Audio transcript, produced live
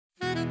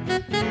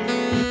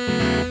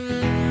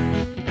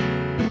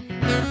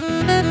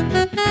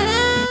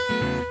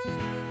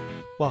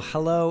Well,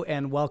 hello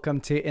and welcome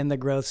to In the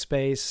Growth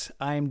Space.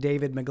 I'm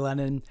David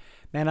McGlennon.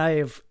 Man, I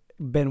have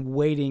been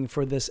waiting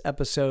for this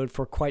episode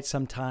for quite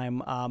some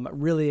time.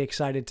 Really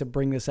excited to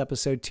bring this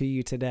episode to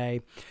you today.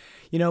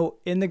 You know,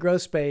 In the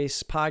Growth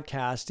Space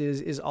podcast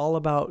is all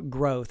about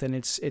growth, and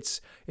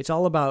it's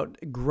all about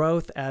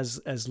growth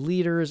as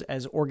leaders,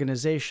 as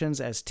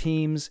organizations, as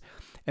teams.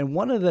 And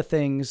one of the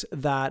things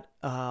that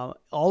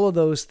all of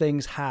those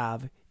things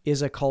have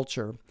is a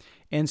culture.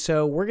 And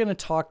so we're going to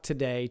talk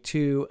today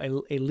to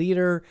a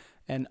leader,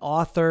 an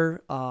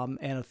author,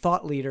 and a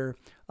thought leader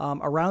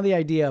around the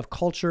idea of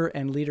culture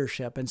and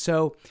leadership. And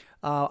so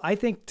I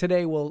think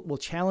today will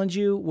challenge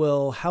you,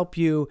 will help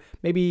you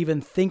maybe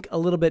even think a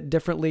little bit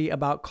differently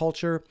about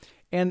culture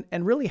and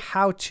really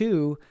how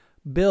to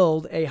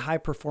build a high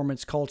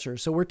performance culture.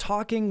 So we're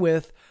talking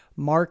with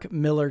Mark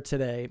Miller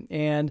today.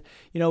 And,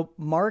 you know,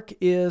 Mark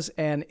is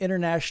an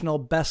international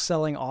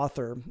best-selling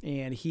author,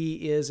 and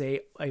he is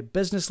a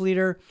business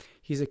leader.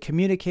 He's a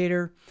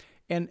communicator.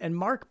 And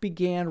Mark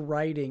began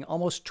writing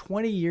almost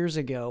 20 years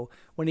ago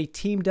when he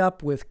teamed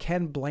up with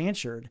Ken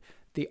Blanchard,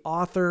 the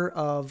author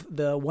of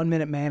The 1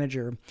 Minute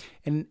Manager.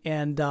 And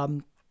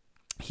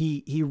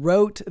he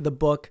wrote the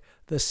book,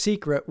 The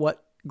Secret,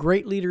 What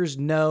Great Leaders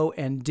Know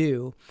and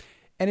Do.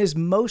 And his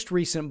most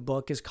recent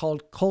book is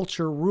called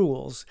Culture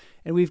Rules.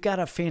 And we've got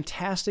a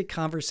fantastic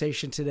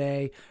conversation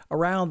today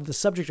around the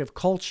subject of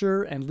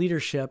culture and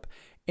leadership.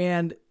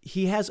 And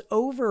he has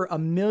over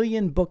 1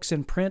 million books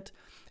in print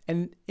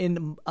and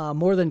in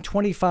more than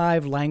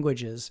 25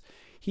 languages.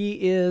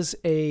 He is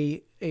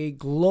a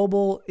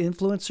global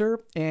influencer,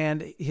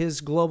 and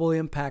his global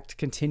impact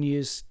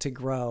continues to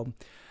grow.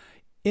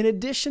 In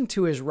addition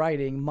to his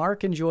writing,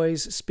 Mark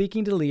enjoys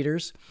speaking to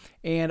leaders,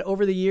 and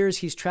over the years,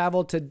 he's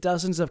traveled to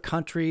dozens of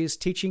countries,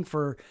 teaching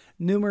for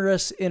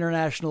numerous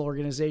international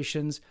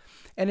organizations,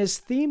 and his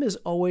theme is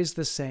always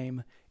the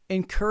same: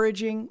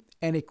 encouraging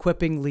and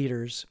equipping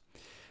leaders.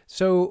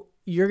 So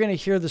you're going to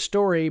hear the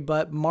story,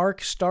 but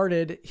Mark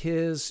started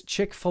his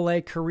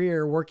Chick-fil-A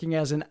career working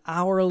as an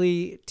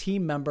hourly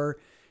team member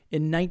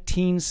in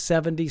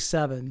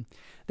 1977.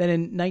 Then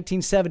in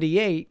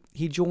 1978,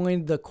 he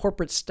joined the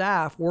corporate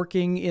staff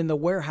working in the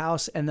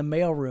warehouse and the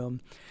mailroom.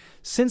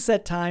 Since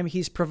that time,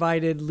 he's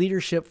provided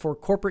leadership for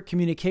corporate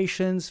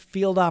communications,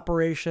 field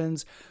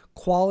operations,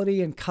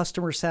 quality and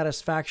customer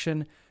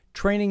satisfaction,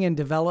 training and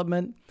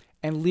development,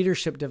 and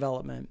leadership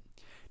development.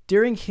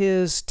 During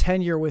his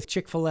tenure with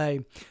Chick-fil-A,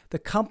 the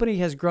company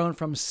has grown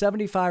from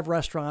 75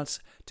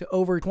 restaurants to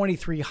over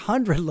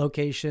 2,300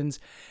 locations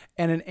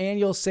and an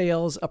annual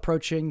sales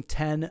approaching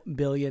 $10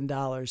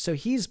 billion. So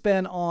he's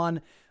been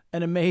on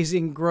an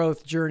amazing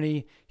growth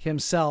journey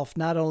himself,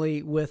 not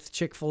only with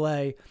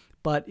Chick-fil-A,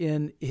 but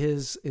in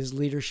his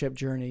leadership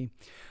journey.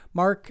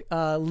 Mark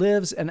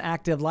lives an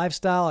active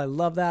lifestyle. I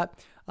love that.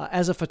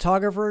 As a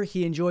photographer,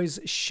 he enjoys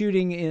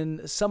shooting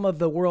in some of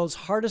the world's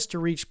hardest to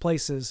reach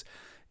places.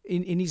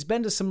 And he's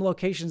been to some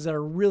locations that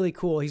are really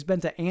cool. He's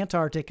been to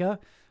Antarctica.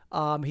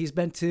 He's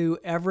been to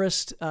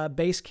Everest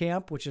Base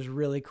Camp, which is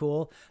really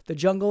cool, the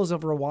jungles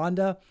of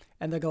Rwanda,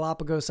 and the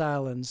Galapagos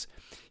Islands.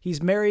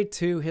 He's married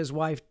to his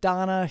wife,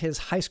 Donna, his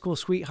high school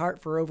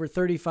sweetheart for over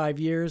 35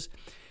 years.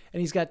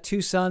 And he's got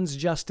 2 sons,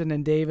 Justin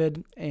and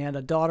David, and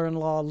a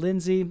daughter-in-law,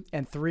 Lindsay,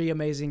 and 3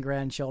 amazing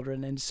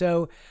grandchildren. And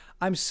so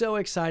I'm so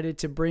excited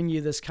to bring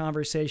you this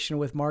conversation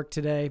with Mark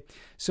today.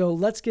 So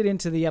let's get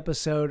into the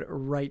episode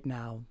right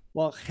now.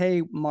 Well,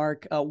 hey,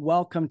 Mark,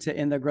 welcome to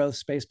In the Growth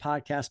Space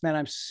podcast. Man,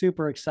 I'm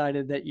super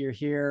excited that you're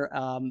here.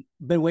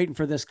 Been waiting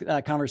for this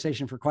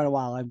conversation for quite a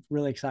while. I'm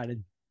really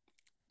excited.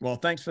 Well,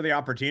 thanks for the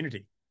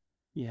opportunity.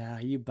 Yeah,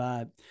 you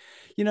bet.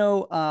 You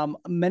know,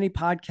 many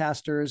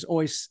podcasters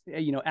always,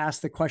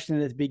 ask the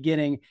question at the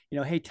beginning,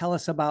 hey, tell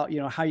us about,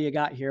 how you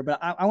got here. But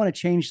I want to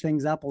change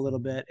things up a little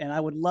bit. And I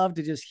would love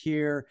to just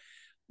hear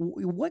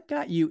what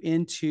got you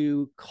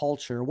into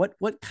culture. What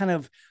kind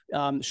of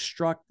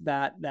struck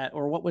that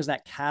or what was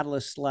that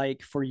catalyst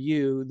like for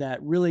you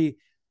that really,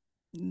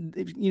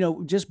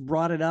 just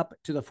brought it up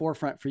to the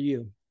forefront for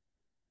you?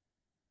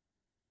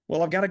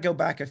 Well, I've got to go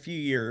back a few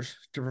years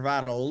to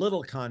provide a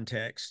little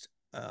context.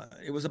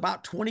 It was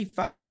about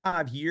 25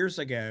 years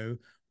ago,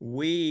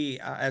 we,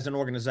 as an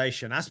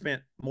organization, I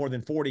spent more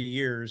than 40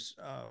 years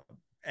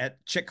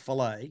at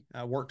Chick-fil-A.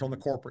 I worked on the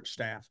corporate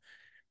staff.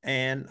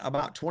 And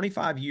about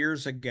 25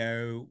 years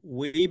ago,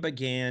 we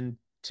began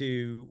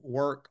to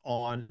work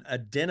on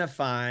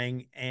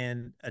identifying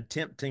and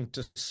attempting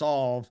to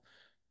solve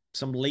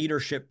some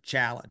leadership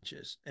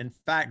challenges. In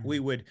fact,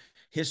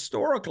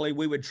 historically,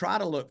 we would try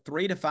to look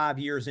 3 to 5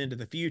 years into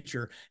the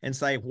future and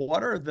say,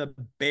 what are the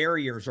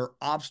barriers or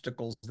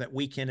obstacles that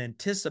we can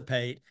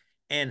anticipate,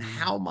 and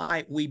how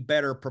might we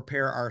better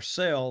prepare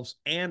ourselves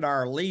and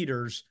our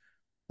leaders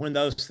when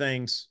those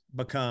things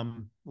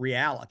become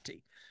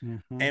reality?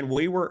 Mm-hmm. And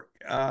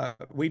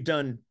we've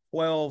done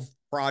 12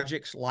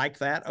 projects like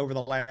that over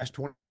the last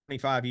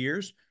 25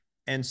 years.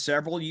 And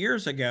several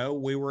years ago,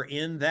 we were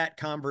in that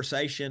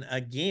conversation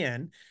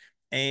again,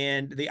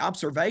 and the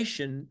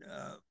observation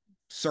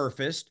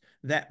surfaced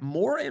that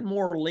more and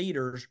more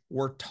leaders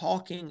were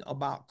talking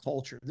about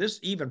culture. This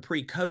even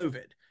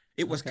pre-COVID,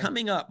 it was Okay.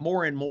 coming up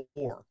more and more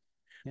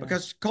Yeah.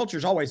 because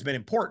culture's always been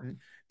important.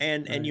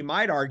 And you Right.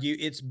 might argue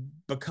it's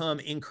become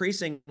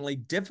increasingly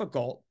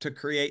difficult to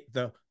create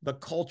the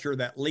culture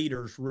that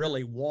leaders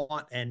really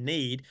want and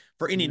need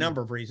for any Mm.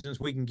 number of reasons.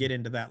 We can get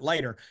into that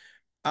later.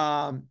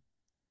 Um,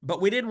 but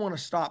we didn't want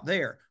to stop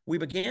there. We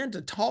began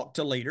to talk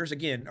to leaders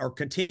again, or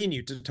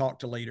continue to talk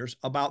to leaders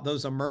about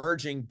those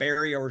emerging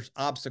barriers,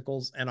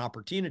 obstacles, and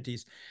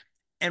opportunities.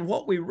 And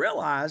what we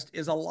realized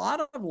is a lot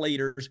of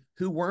leaders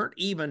who weren't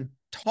even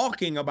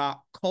talking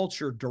about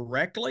culture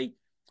directly,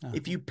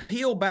 if Uh-huh. you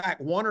peel back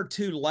one or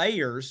two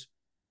layers,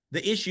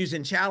 the issues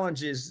and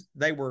challenges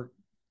they were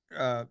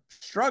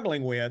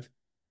struggling with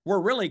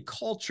were really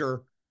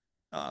culture,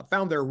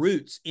 found their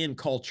roots in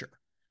culture.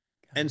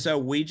 Got And it. so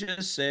we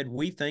just said,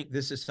 we think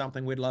this is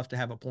something we'd love to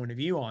have a point of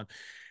view on.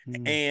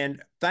 Mm.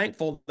 And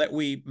thankful that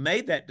we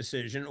made that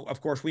decision.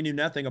 Of course, we knew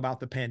nothing about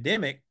the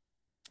pandemic,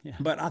 Yeah.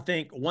 but I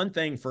think one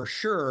thing for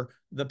sure,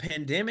 the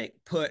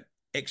pandemic put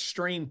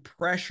extreme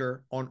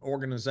pressure on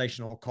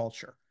organizational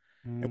culture.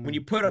 And when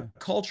you Mm. put a Yeah.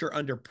 culture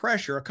under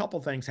pressure, a couple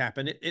things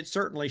happen. It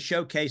certainly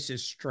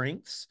showcases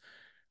strengths.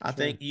 I Sure.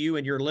 think you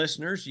and your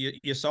listeners,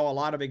 you saw a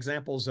lot of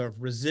examples of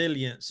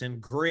resilience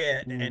and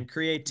grit Mm. and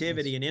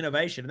creativity Yes. and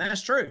innovation. And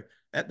that's true.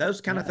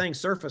 Those kind of Yeah. things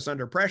surface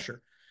under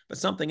pressure. But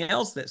something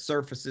else that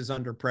surfaces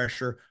under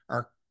pressure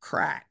are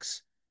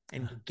cracks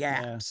and Yeah.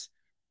 gaps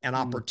and Mm.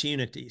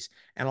 opportunities.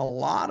 And a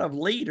lot of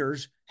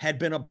leaders had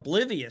been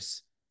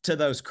oblivious to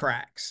those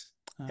cracks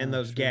and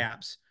those Sure.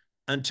 gaps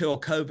until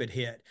COVID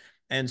hit.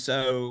 And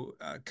so,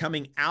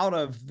 coming out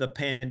of the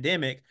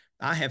pandemic,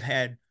 I have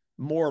had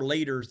more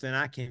leaders than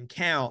I can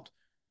count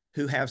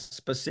who have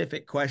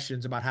specific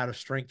questions about how to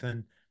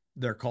strengthen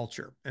their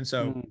culture. And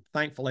so, Mm.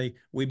 thankfully,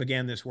 we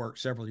began this work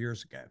several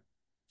years ago.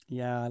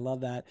 Yeah, I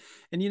love that.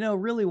 And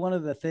really one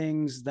of the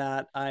things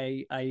that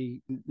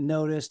I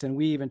noticed, and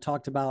we even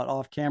talked about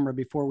off camera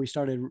before we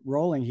started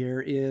rolling here,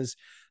 is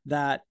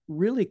that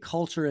really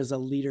culture is a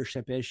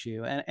leadership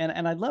issue.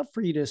 And I'd love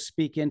for you to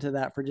speak into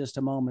that for just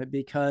a moment,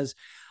 because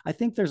I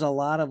think there's a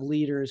lot of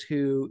leaders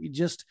who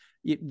just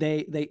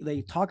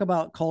they talk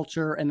about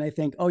culture and they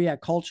think, oh yeah,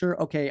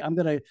 culture, okay, I'm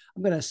gonna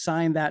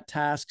assign that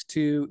task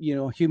to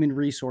human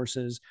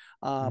resources,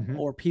 Mm-hmm.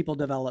 or people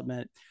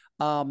development.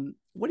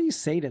 What do you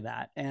say to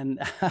that? And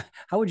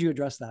how would you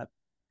address that?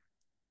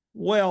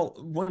 Well,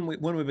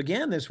 when we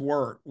began this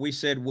work, we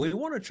said we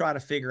want to try to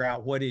figure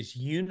out what is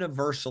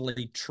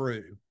universally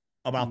true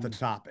about the Mm,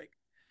 topic.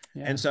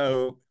 And yeah.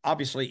 so,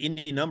 obviously,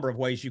 any number of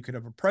ways you could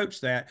have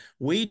approached that.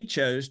 We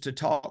chose to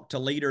talk to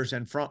leaders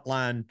and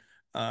frontline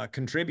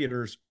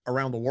contributors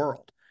around the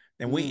world.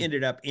 And we Mm,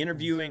 ended up nice.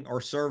 interviewing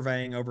or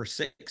surveying over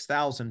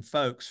 6,000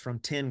 folks from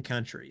 10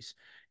 countries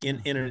in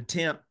an Uh-huh.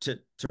 attempt to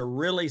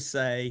really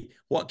say,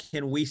 what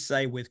can we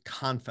say with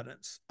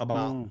confidence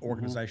about Mm-hmm.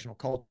 organizational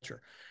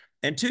culture?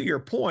 And to your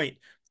point,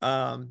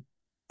 um,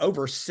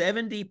 over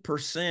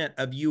 70%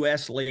 of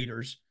US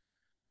leaders,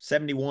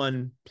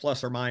 71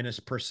 plus or minus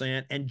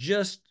percent, and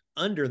just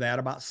under that,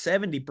 about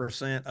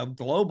 70% of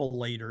global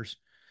leaders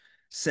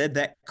said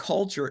that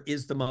culture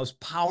is the most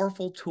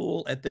powerful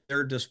tool at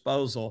their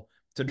disposal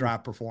to Mm.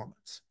 drive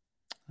performance.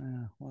 Yeah,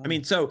 I wow.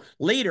 mean, so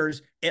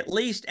leaders, at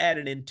least at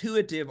an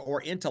intuitive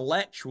or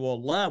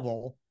intellectual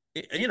level,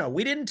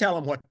 we didn't tell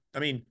them what, I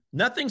mean,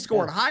 nothing Yeah.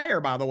 scored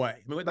higher, by the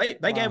way. I mean,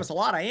 they gave Wow. us a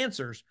lot of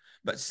answers,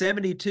 but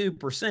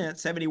 72%,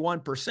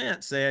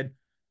 71% said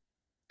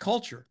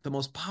culture, the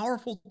most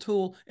powerful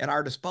tool at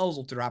our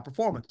disposal to drive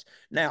performance.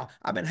 Now,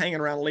 I've been hanging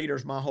around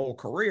leaders my whole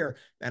career,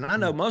 and I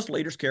know Mm. most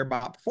leaders care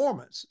about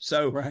performance.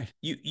 So Right.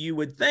 you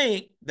would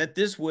think that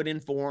this would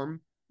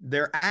inform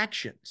their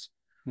actions.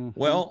 Mm-hmm.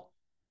 Well,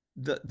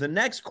 the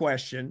next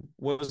question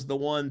was the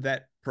one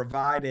that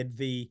provided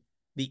the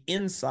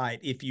insight,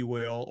 if you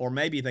will, or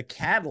maybe the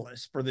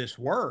catalyst for this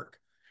work,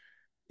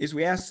 is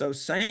we asked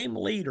those same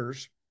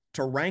leaders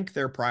to rank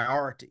their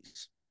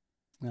priorities.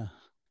 Yeah.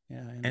 Yeah.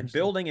 And Interesting.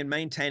 building and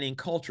maintaining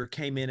culture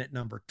came in at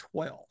number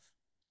 12.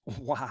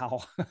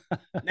 Wow.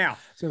 Now,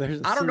 So there's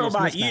a I don't know serious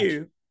about mismatch.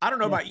 you. I don't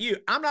know Yeah. about you.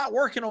 I'm not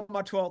working on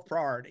my 12th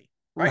priority,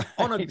 right?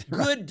 On a Right. Right.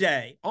 good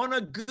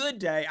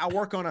day, I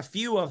work on a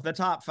few of the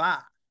top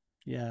five.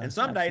 Yeah. And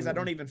some days I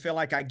don't Absolutely. even feel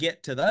like I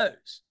get to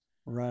those.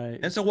 Right.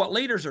 And so, what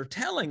leaders are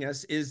telling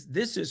us is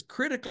this is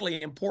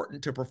critically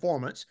important to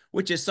performance,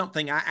 which is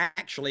something I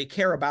actually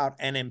care about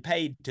and am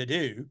paid to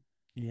do.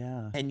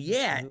 Yeah. And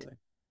yet, Absolutely.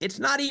 it's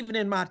not even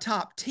in my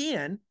top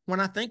 10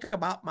 when I think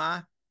about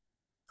my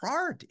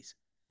priorities.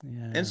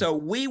 And Yeah. so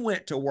we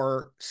went to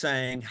work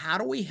saying, how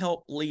do we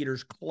help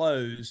leaders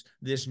close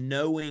this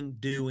knowing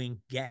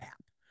doing gap?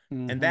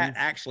 And Mm-hmm. that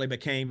actually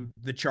became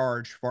the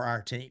charge for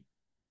our team.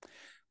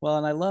 Well,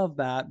 and I love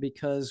that,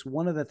 because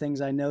one of the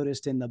things I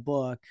noticed in the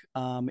book,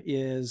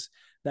 is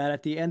that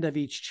at the end of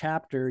each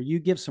chapter, you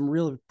give some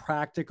real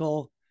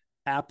practical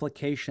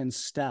application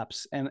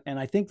steps, and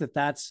I think that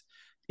that's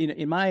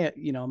in my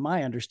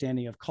my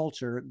understanding of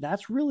culture,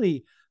 that's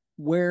really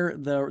where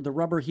the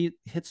rubber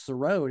hits the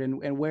road,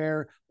 and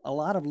where a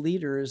lot of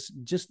leaders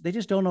just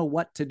don't know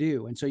what to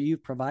do. And so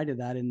you've provided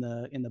that in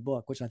the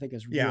book, which I think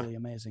is Yeah. really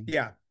amazing.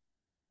 Yeah.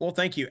 Well,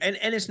 thank you. And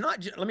it's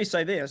not let me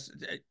say this.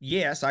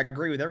 Yes, I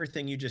agree with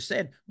everything you just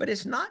said, but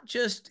it's not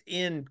just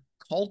in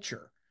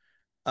culture.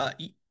 Uh,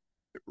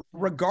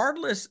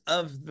 Regardless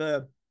of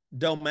the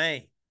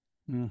domain,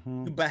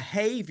 Mm-hmm. you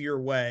behave your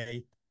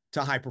way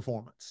to high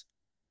performance.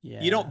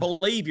 You don't Yeah.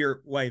 believe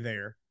your way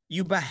there,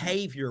 you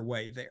behave your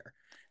way there.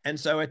 And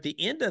so at the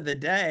end of the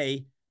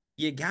day,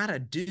 you got to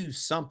do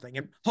something,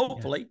 and Yeah.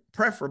 hopefully,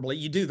 preferably,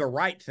 you do the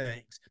right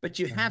things, but Right.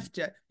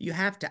 you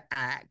have to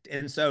act.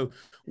 And so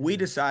we Yeah.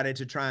 decided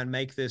to try and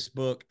make this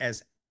book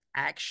as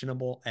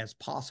actionable as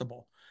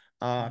possible.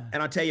 Yeah.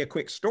 And I'll tell you a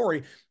quick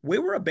story. We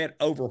were a bit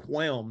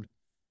overwhelmed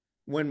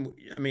when,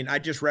 I mean, I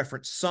just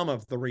referenced some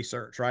of the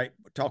research, right?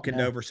 Talking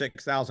to Yeah. over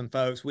 6,000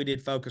 folks. We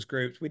did focus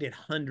groups. We did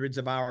hundreds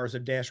of hours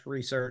of desk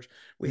research.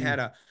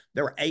 Mm.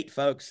 There were 8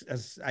 folks,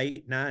 as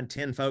 8, 9,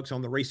 10 folks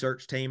on the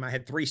research team. I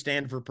had 3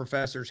 Stanford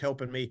professors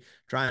helping me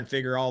try and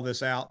figure all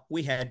this out.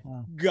 We had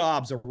Wow.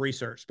 gobs of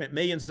research, spent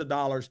millions of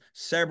dollars,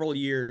 several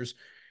years.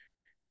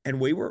 And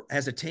we were,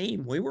 as a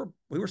team, we were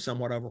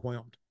somewhat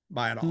overwhelmed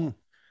by it Mm. all.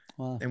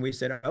 Wow. And we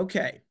said,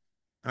 okay,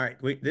 all right,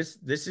 this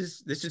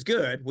is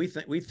good. We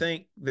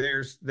think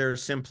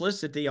there's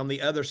simplicity on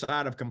the other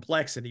side of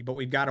complexity, but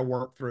we've got to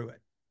work through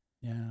it.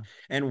 Yeah.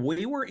 And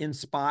we were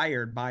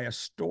inspired by a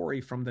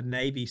story from the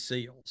Navy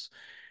SEALs.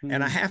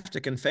 And I Mm. have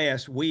to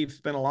confess, we've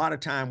spent a lot of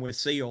time with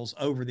SEALs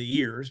over the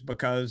years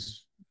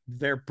because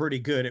they're pretty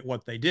good at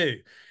what they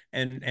do.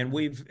 And Yeah.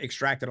 we've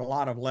extracted a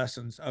lot of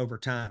lessons over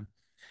time.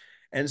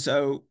 And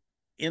so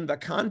in the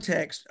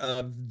context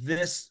of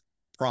this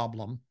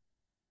problem,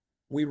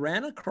 we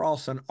ran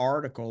across an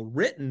article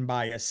written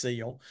by a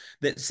SEAL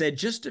that said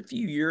just a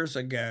few years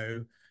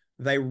ago,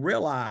 they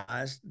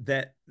realized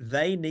that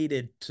they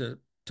needed to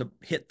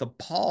hit the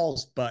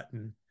pause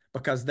button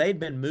because they'd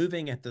been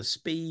moving at the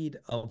speed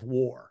of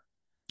war,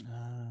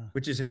 Ah.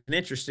 which is an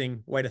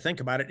interesting way to think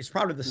about it. It's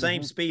probably the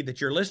same Mm-hmm. speed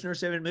that your listeners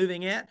have been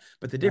moving at,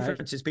 but the Right.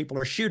 difference is people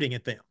are shooting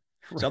at them.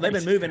 So they've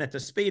been Right. moving at the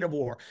speed of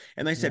war.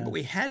 And they said, Yeah. but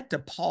we had to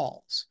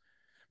pause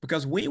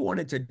because we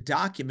wanted to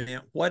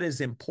document what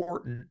is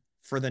important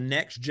for the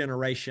next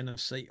generation of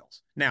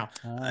SEALs. Now,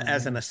 Ah,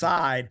 as an interesting.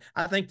 aside,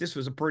 I think this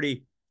was a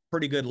pretty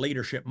good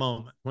leadership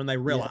moment when they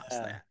realized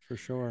Yeah, that. for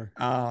sure.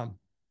 Um,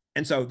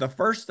 and so the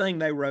first thing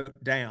they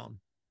wrote down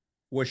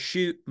was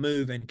shoot,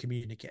 move, and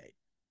communicate.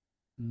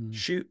 Mm.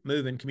 Shoot,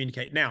 move, and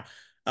communicate. Now,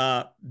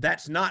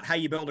 that's not how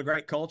you build a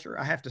great culture.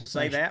 I have to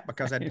say Right. that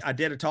because Right. I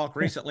did a talk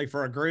recently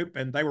for a group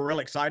and they were real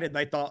excited.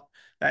 They thought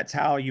that's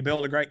how you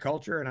build a great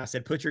culture. And I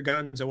said, put your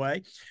guns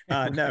away.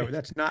 No, Right.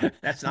 that's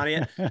not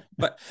it.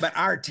 But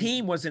our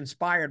team was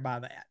inspired by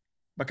that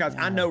because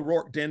I Yeah. know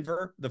Rourke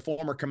Denver, the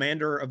former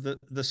commander of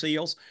the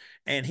SEALs,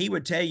 and he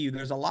would tell you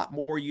there's a lot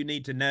more you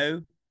need to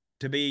know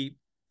to be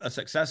a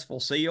successful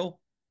SEAL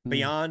Mm.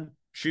 beyond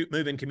shoot,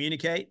 move, and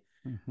communicate.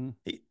 Mm-hmm.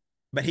 He,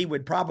 but he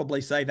would probably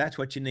say that's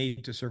what you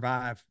need to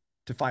survive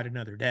to fight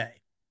another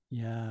day,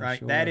 Yeah, right?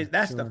 sure,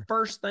 That's the sure.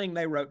 first thing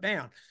they wrote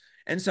down.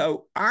 And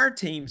so our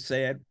team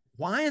said,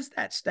 why is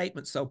that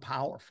statement so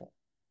powerful?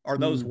 Are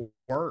those Mm.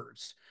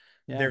 words?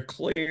 Yeah. They're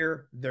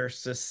clear, they're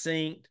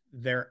succinct,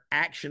 they're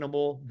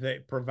actionable, they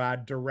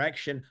provide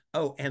direction.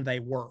 Oh, and they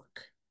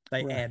work.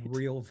 They add Right.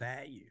 real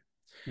value.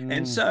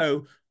 And Mm.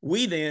 so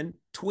we then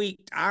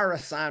tweaked our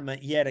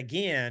assignment yet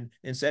again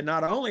and said,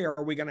 not only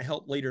are we going to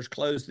help leaders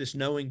close this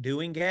knowing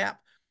doing gap,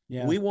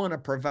 Yeah. we want to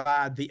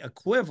provide the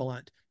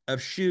equivalent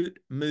of shoot,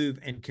 move,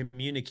 and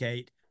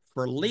communicate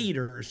for Yeah.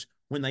 leaders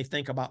when they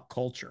think about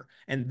culture.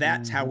 And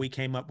that's how Mm-hmm. we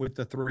came up with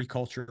the 3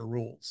 culture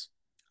rules.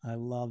 I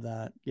love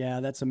that.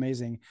 Yeah, that's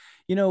amazing.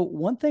 You know,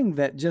 one thing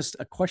that just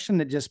a question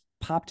that just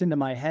popped into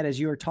my head as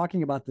you were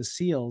talking about the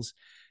SEALs,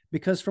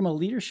 because from a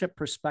leadership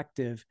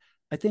perspective,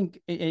 I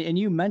think, and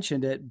you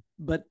mentioned it,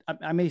 but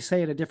I may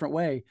say it a different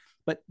way,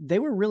 but they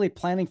were really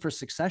planning for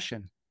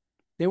succession.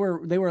 They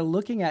were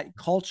looking at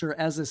culture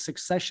as a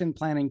succession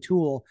planning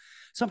tool.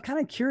 So I'm kind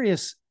of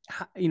curious,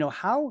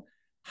 how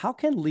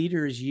can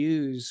leaders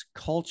use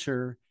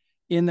culture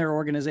in their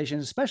organization,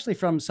 especially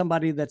from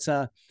somebody that's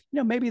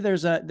maybe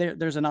there's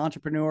an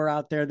entrepreneur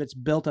out there that's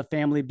built a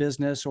family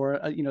business or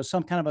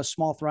some kind of a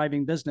small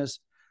thriving business,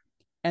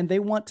 and they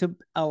want to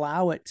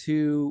allow it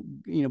to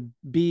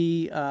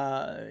be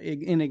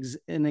in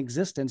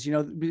existence,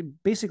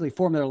 basically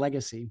form their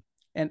legacy.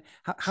 And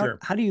Sure.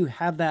 how do you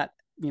have that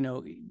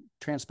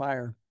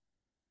transpire?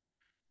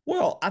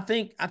 Well, I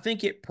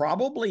think it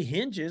probably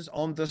hinges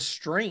on the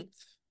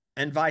strength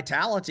and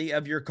vitality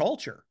of your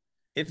culture.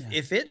 If Yeah.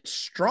 if it's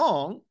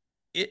strong,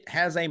 it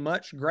has a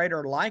much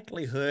greater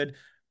likelihood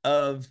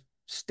of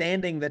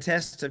standing the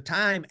test of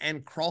time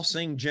and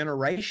crossing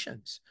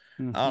generations.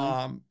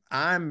 Mm-hmm.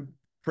 I'm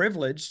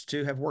privileged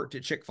to have worked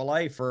at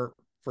Chick-fil-A for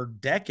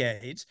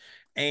decades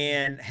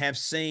and have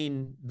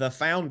seen the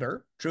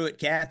founder, Truett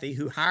Cathy,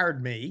 who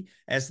hired me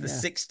as the Yeah,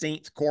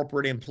 16th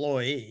corporate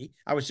employee.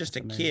 I was just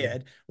that's a amazing.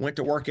 kid, went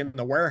to work in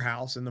the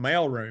warehouse in the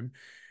mailroom,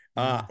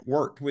 Yeah.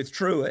 worked with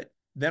Truett.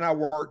 then I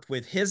worked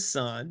with his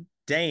son,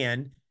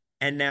 Dan,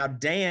 and now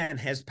Dan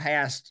has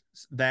passed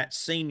that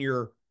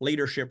senior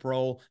leadership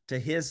role to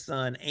his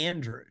son,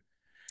 Andrew.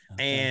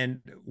 Okay.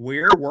 And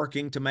we're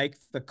working to make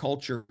the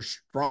culture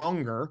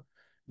stronger,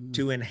 Mm,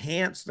 to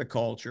enhance the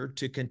culture,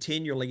 to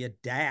continually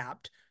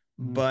adapt.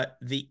 mm, But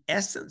the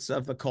essence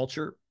of the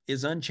culture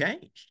is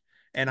unchanged.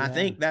 And I yeah.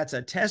 think that's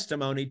a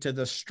testimony to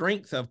the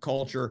strength of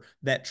culture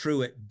that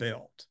Truett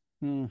built.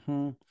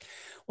 Hmm.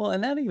 Well,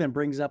 and that even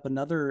brings up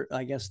another,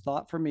 I guess,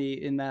 thought for me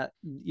in that,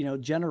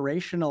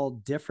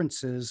 generational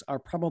differences are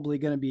probably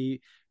going to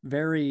be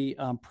very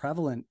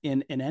prevalent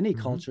in any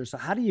Mm-hmm. culture. So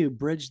how do you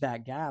bridge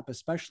that gap,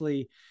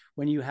 especially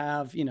when you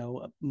have,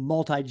 a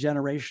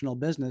multi-generational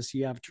business?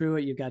 You have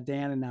Truett, you've got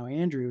Dan, and now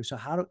Andrew. So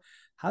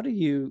how do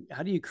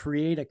you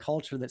create a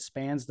culture that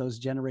spans those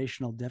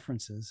generational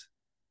differences?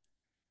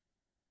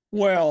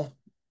 Well,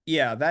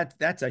 yeah,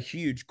 that's a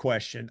huge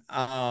question.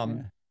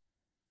 Yeah.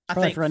 It's I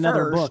probably think for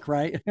another first, book,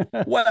 right?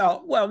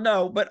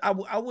 no, but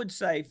I would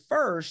say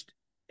first,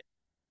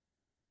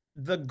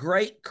 the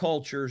great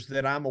cultures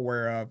that I'm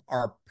aware of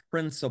are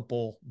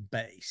principle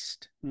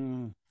based.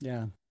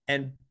 Yeah.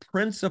 And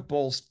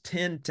principles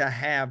tend to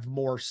have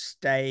more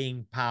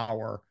staying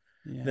power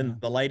Yeah. than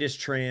the latest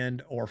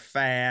trend or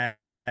fad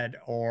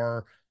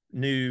or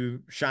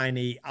new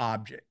shiny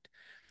object.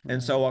 And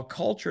Right. so a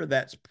culture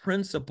that's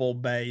principle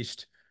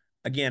based,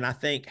 again, I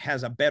think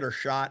has a better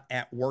shot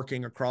at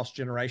working across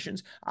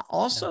generations. I Yeah.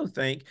 also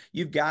think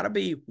you've got to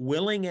be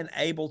willing and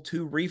able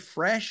to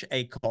refresh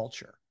a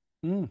culture.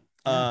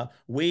 Yeah.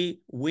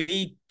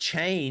 We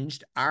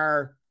changed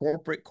our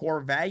corporate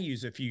core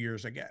values a few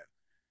years ago.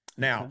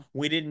 Now, Okay.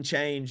 we didn't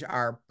change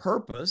our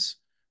purpose.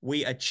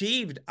 We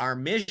achieved our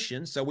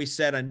mission, so we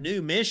set a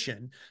new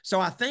mission. So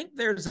I think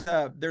there's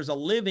a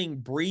living,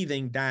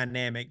 breathing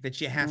dynamic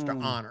that you have to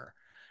Mm. honor.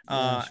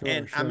 Yeah, sure,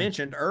 And I sure.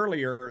 mentioned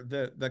earlier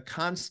the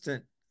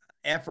constant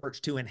efforts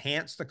to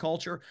enhance the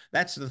culture.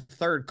 That's the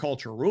third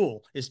culture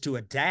rule: is to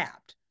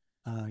adapt.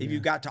 If you've Yeah.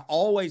 got to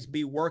always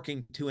be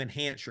working to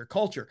enhance your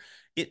culture,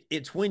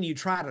 it's when you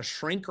try to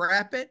shrink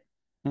wrap it,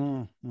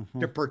 Mm-hmm.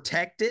 to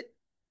protect it,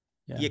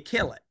 Yeah. you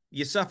kill it,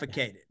 you Yeah.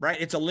 suffocate it,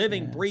 right? It's a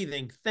living, Yeah.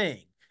 breathing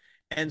thing.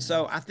 And Yeah.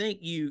 so I think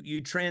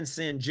you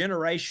transcend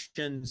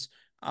generations,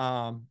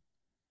 um,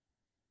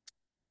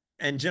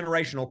 and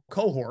generational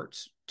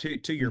cohorts,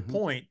 to your Mm-hmm.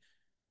 point,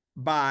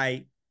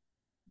 by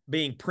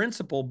being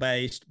principle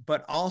based,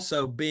 but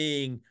also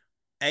being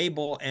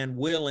able and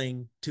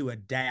willing to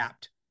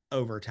adapt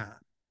over time.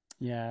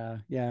 Yeah.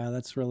 Yeah.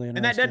 That's really And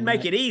that doesn't interesting.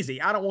 make it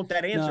easy. I don't want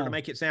that answer to No,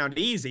 make it sound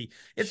easy.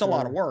 It's a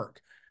lot of sure.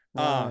 work.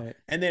 Right.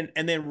 And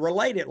then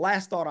related,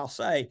 last thought I'll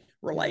say, Yeah.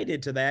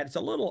 related to that, it's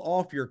a little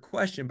off your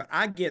question, but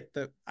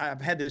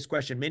I've had this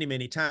question many,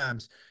 many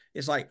times.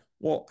 It's like,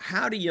 well,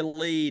 how do you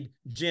lead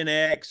Gen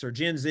X or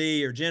Gen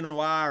Z or Gen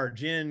Y or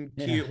Gen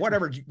Yeah. Q,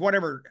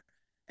 whatever?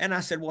 And I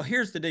said, well,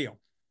 here's the deal.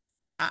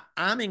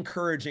 I'm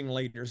encouraging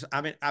leaders.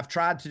 I mean, I've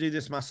tried to do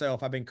this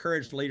myself. I've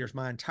encouraged leaders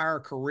my entire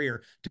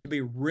career to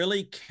be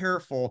really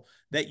careful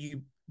that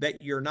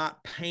you're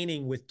not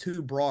painting with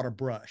too broad a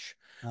brush,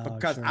 Oh,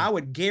 because I sure.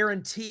 would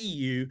guarantee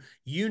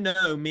you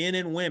men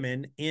and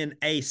women in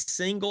a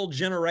single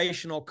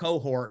generational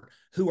cohort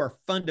who are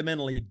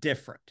fundamentally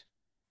different.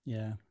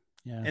 Yeah.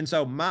 Yeah. And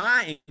so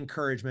my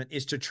encouragement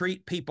is to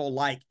treat people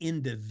like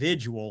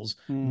individuals,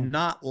 Mm,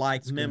 not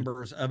like that's good.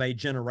 members of a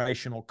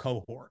generational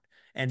cohort,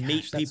 and Gosh,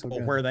 meet that's so people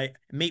good.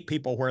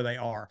 where they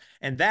are.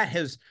 And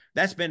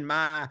that's been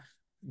my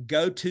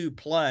go-to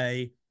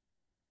play,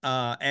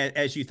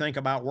 as you think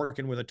about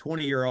working with a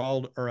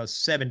 20-year-old or a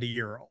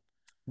 70-year-old.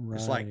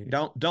 It's like,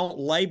 Right. don't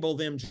label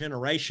them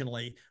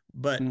generationally,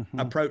 but Mm-hmm.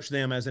 approach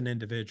them as an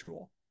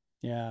individual.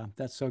 Yeah,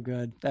 that's so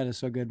good. That is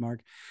so good,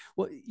 Mark.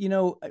 Well,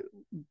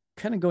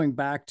 kind of going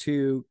back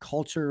to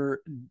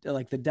culture,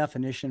 like the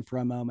definition for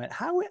a moment,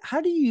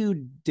 how do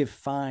you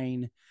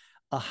define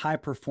a high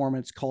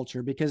performance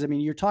culture? Because I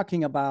mean, you're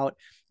talking about,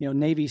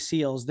 Navy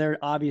SEALs, they're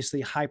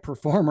obviously high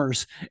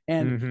performers.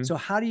 And Mm-hmm. so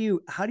how do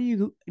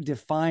you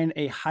define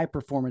a high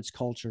performance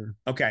culture?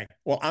 Okay.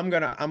 Well, I'm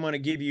gonna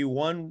give you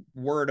one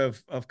word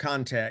of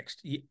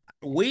context.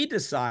 We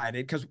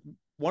decided, because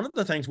one of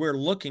the things we're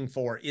looking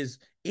for is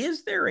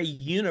there a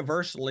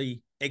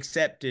universally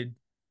accepted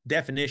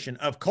definition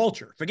of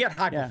culture? Forget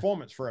high Yeah,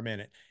 performance for a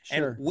minute.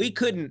 And sure. we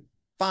couldn't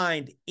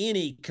find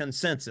any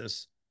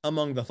consensus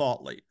among the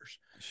thought leaders.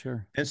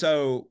 Sure. And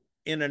so,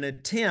 in an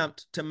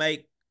attempt to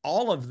make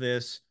all of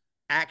this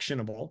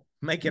actionable,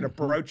 make it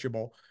Mm-hmm.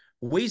 approachable,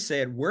 we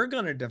said we're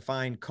going to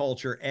define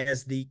culture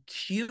as the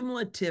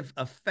cumulative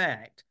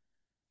effect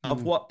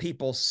of Mm. what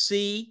people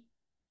see,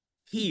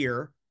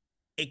 hear,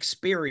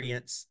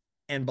 experience,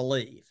 and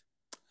believe.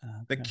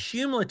 The Okay.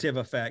 cumulative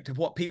effect of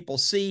what people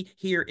see,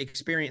 hear,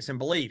 experience, and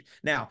believe.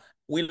 Now,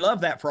 we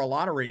love that for a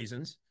lot of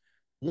reasons.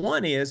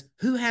 One is,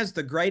 who has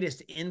the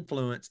greatest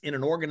influence in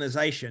an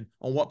organization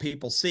on what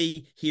people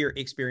see, hear,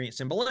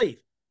 experience, and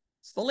believe?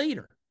 It's the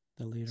leader.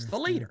 The It's leader. the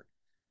Yeah. leader.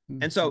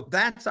 And Mm-hmm. so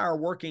that's our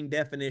working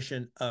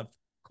definition of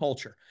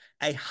culture.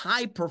 A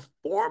high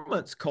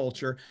performance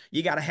culture,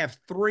 you got to have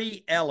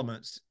three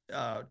elements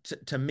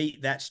to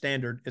meet that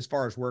standard as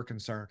far as we're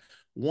concerned.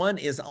 One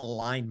is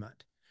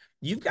alignment.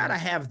 You've got to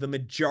have the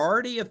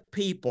majority of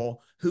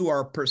people who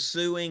are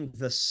pursuing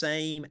the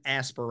same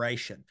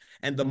aspiration.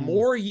 And the Mm,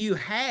 more you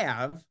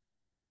have,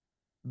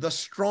 the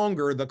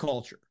stronger the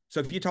culture. So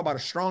if you talk about a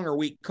strong or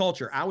weak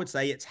culture, I would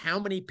say it's how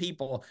many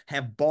people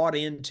have bought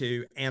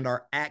into and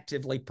are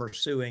actively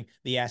pursuing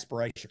the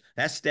aspiration.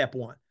 That's step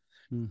one.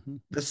 mm-hmm,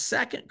 The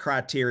second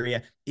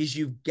criteria is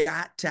you've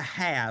got to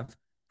have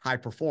high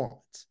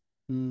performance.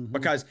 mm-hmm.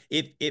 Because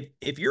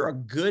if you're a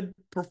good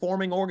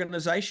performing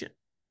organization,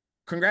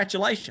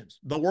 congratulations.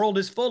 The world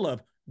is full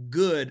of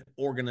good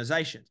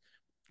organizations.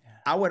 Yeah.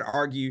 I would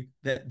argue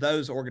that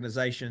those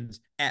organizations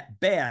at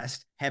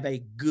best have a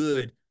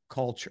good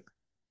culture.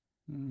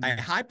 A Mm.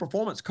 high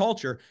performance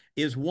culture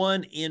is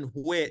one in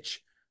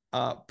which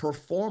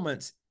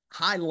performance,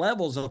 high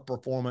levels of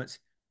performance,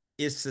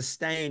 is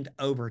sustained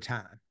over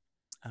time.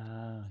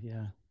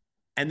 Yeah.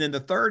 And then the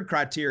third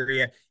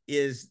criteria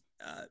is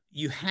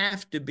you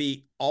have to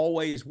be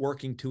always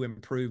working to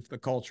improve the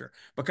culture.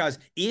 Because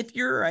if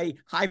you're a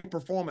high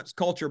performance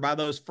culture by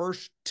those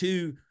first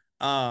two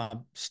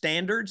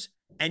standards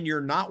and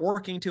you're not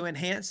working to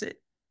enhance it,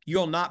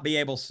 you'll not be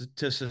able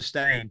to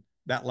sustain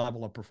that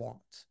level of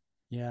performance.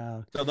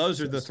 Yeah. So those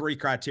are So the three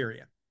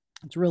criteria.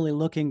 it's really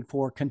looking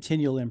for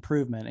continual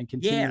improvement and Yes.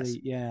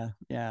 continually. Yeah.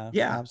 Yeah. Yeah.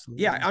 Yeah.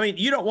 Absolutely. I mean,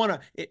 you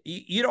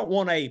don't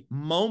want a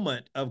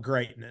moment of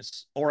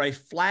greatness or a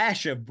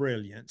flash of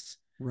brilliance.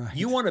 You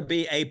Right. want to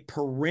be a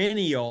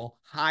perennial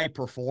high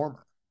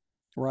performer.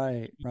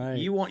 Right. Right.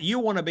 You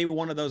want to be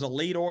one of those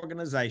elite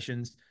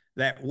organizations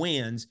that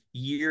wins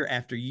year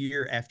after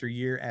year after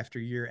year after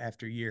year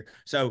after year.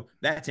 So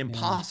that's Yeah.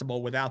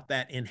 impossible without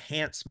that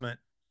enhancement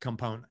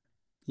component.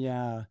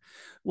 Yeah.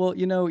 Well,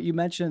 you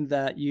mentioned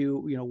that you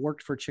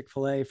worked for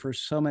Chick-fil-A for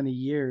so many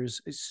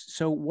years.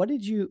 So what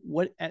did you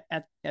what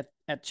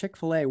at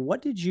Chick-fil-A,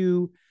 what did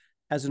you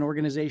as an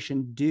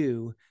organization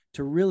do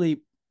to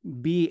really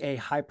be a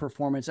high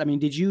performance? I mean,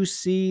 did you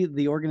see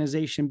the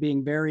organization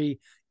being very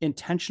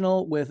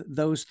intentional with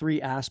those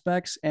three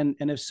aspects? And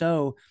if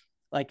so,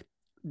 like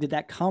did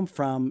that come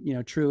from,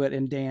 Truett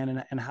and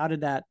Dan, and how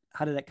did that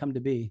come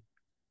to be?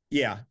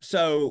 Yeah.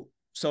 So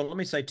let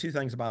me say two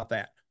things about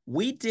that.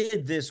 We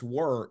did this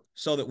work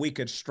so that we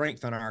could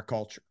strengthen our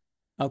culture.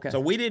 Okay. So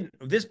we didn't,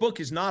 this book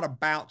is not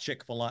about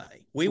Chick-fil-A.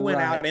 We went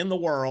Right. out in the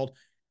world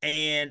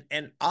and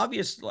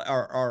obviously,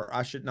 or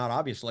I should not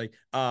obviously,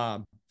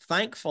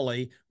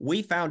 thankfully,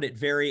 we found it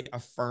very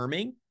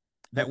affirming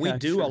that we Okay,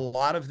 do a sure.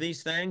 lot of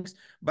these things.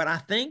 But I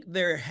think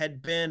there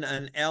had been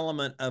an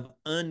element of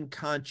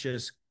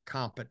unconscious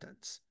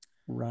competence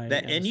Right.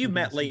 that, I and was you thinking the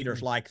met same leaders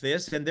thing. like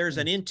this, and there's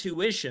an Yes.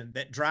 intuition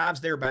that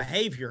drives their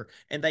behavior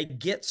and they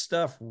get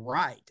stuff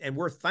right. And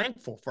we're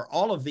thankful for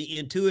all of the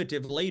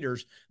intuitive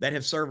leaders that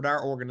have served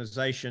our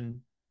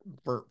organization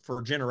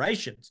for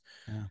generations.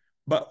 Yeah.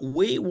 But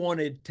we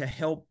wanted to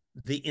help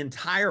the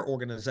entire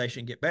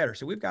organization get better.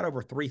 So we've got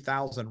over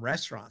 3,000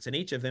 restaurants, and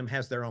each of them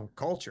has their own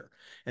culture.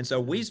 And so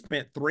Yeah. we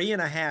spent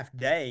 3.5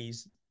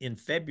 days in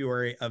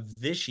February of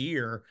this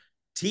year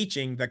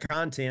teaching the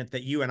content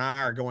that you and I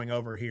are going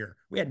over here.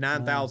 We had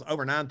Wow.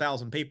 over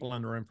 9,000 people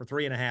in the room for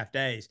 3.5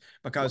 days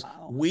because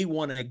Wow. we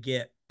want to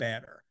get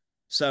better.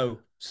 So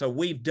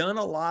we've done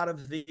a lot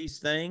of these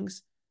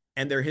things,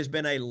 and there has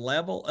been a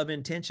level of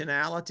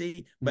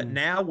intentionality, but Mm.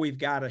 now we've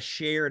got a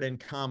shared and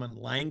common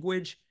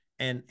language.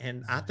 And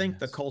I Oh, think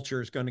the yes.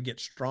 culture is going to get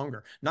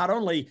stronger, not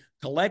only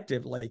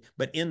collectively,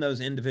 but in those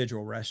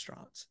individual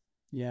restaurants.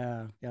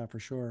 Yeah. Yeah, for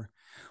sure.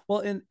 Well,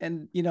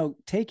 and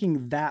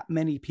taking that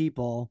many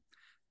people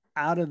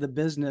out of the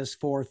business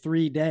for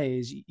 3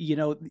 days,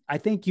 I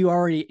think you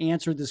already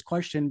answered this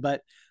question,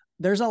 but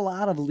there's a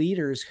lot of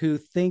leaders who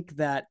think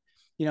that,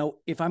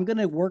 if I'm going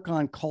to work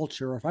on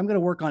culture, or if I'm going to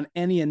work on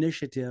any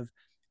initiative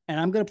and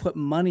I'm going to put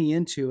money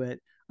into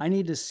it, I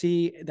need to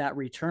see that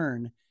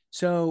return.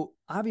 So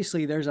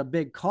obviously there's a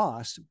big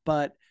cost,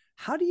 but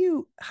how do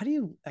you,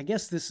 I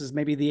guess this is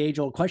maybe the age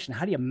old question.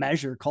 How do you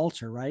measure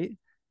culture, right?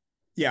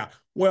 Yeah.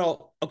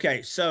 Well,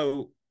 okay.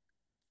 So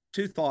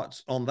two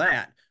thoughts on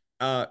that.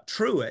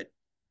 Truett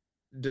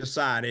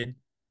decided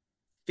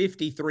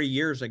 53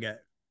 years ago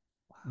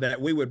Wow.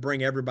 that we would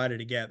bring everybody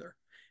together.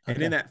 And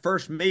in Okay. that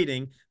first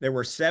meeting, there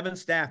were 7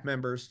 staff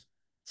members,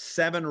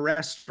 7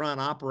 restaurant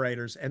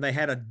operators, and they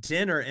had a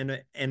dinner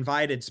and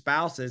invited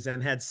spouses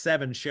and had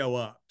 7 show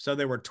up. So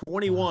there were Wow.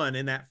 21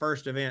 in that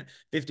first event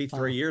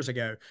 53 Wow. years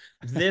ago.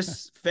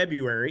 This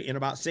February, in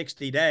about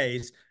 60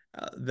 days,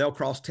 they'll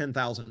cross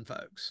 10,000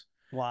 folks.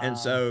 And Wow.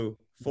 so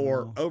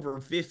for Wow. over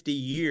 50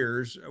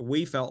 years,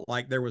 we felt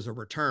like there was a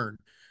return,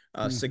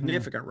 a Mm-hmm.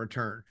 significant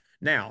return.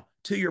 Now,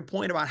 to your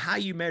point about how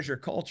you measure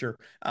culture,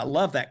 I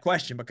love that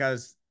question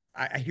because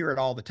I hear it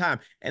all the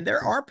time. And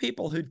there are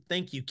people who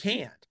think you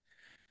can't.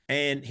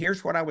 And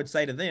here's what I would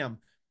say to them: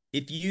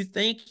 if you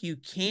think you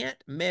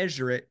can't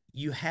measure it,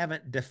 you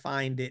haven't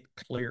defined it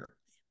clearly.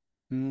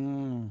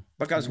 Mm,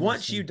 Because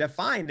once you interesting.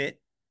 define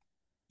it,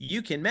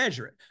 you can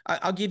measure it.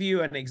 I'll give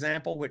you an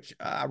example, which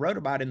I wrote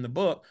about in the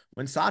book.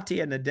 When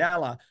Satya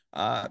Nadella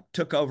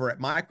took over at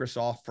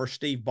Microsoft for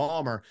Steve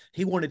Ballmer,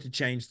 he wanted to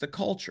change the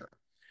culture.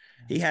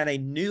 He had a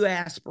new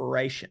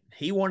aspiration.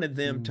 He wanted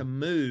them to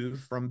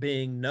move from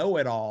being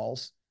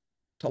know-it-alls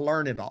to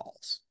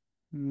learn-it-alls.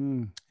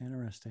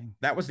 Interesting.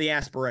 That was the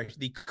aspiration,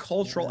 the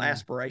cultural Yeah.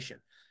 aspiration.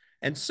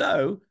 And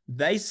so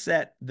they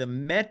set the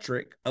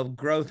metric of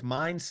growth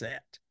mindset,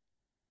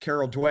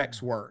 Carol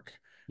Dweck's work.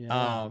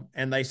 Yeah.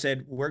 And they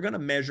said, we're going to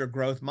measure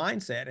growth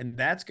mindset, and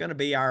that's going to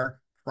be our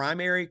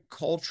primary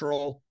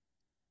cultural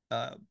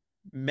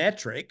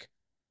metric,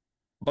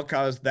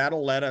 because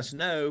that'll let us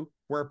know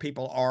where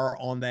people are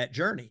on that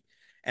journey.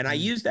 And I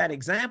use that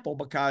example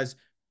because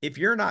if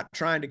you're not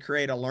trying to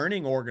create a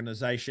learning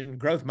organization,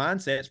 growth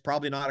mindset is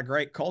probably not a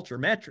great culture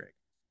metric.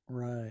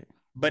 Right.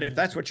 But if Right.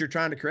 that's what you're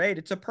trying to create,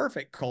 it's a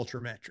perfect culture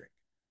metric.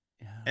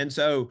 Yeah. And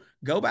so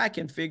go back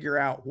and figure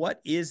out,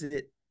 what is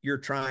it you're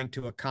trying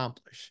to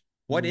accomplish?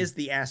 What is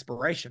the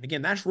aspiration?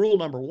 Again, that's rule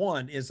number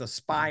one, is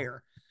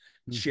aspire.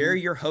 Share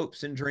your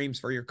hopes and dreams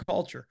for your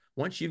culture.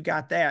 Once you've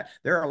got that,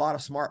 there are a lot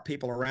of smart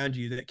people around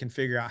you that can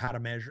figure out how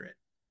to measure it.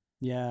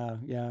 Yeah,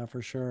 yeah,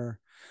 for sure.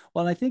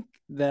 Well, and I think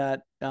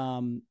that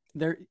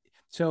there,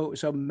 so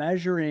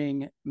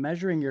measuring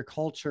your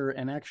culture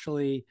and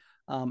actually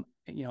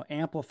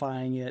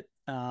amplifying it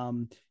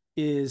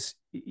is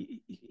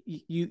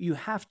you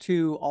have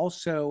to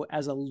also,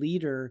 as a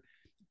leader,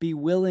 be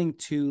willing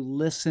to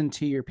listen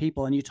to your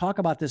people. And you talk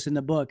about this in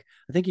the book.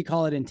 I think you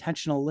call it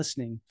intentional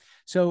listening.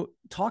 So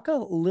talk a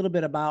little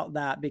bit about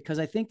that, because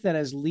I think that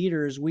as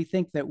leaders, we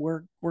think that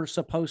we're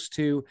supposed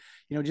to,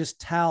 just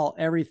tell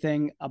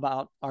everything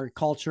about our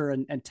culture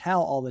and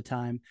tell all the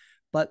time.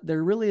 But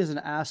there really is an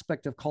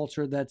aspect of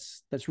culture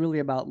that's really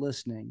about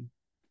listening.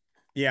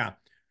 Yeah.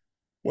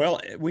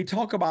 Well, we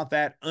talk about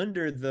that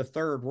under the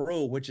third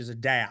rule, which is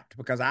adapt,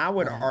 because I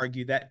would Right.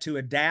 argue that to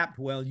adapt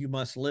well, you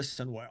must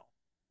listen well.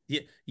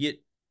 You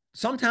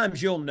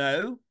sometimes you'll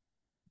know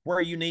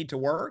where you need to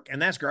work,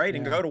 and that's great,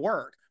 and Yeah. go to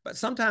work. But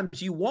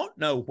sometimes you won't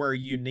know where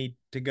you need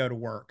to go to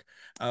work.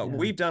 Yeah.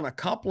 We've done a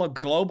couple of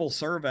global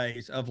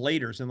surveys of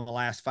leaders in the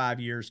last 5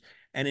 years,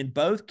 and in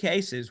both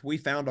cases, we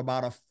found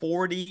about a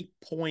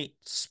 40-point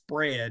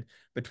spread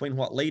between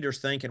what leaders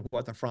think and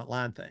what the front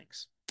line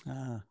thinks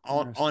on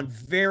Interesting.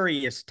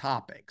 various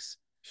topics.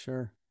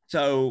 Sure.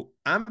 So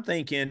I'm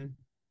thinking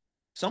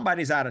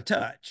somebody's out of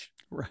touch,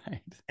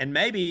 Right. and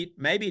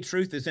maybe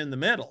truth is in the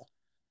middle.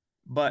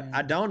 But I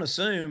Yeah. don't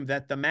assume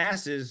that the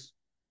masses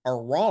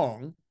are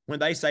wrong when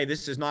they say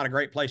this is not a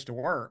great place to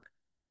work.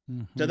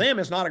 To them,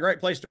 it's not a great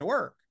place to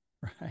work.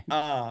 Right.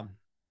 Um,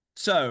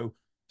 so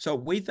so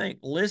we think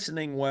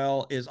listening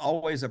well is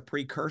always a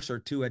precursor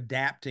to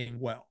adapting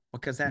well,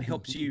 because that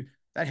helps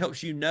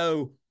you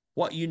know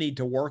what you need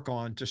to work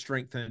on to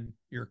strengthen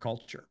your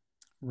culture.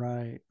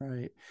 Right,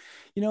 right.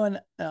 And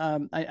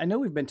I know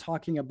we've been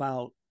talking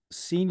about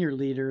senior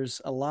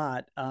leaders a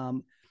lot,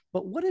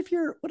 but what if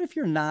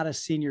you're not a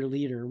senior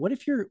leader? What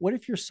if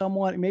you're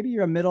someone, maybe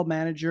you're a middle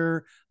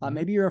manager, Mm-hmm.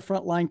 maybe you're a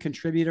frontline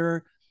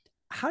contributor.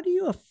 How do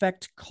you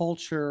affect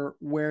culture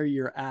where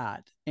you're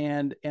at?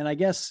 And I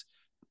guess,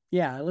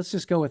 yeah, let's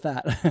just go with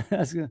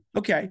that.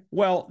 Okay.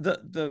 Well,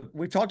 the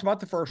we talked about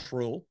the first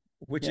rule,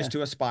 which is Yeah,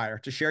 to aspire,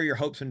 to share your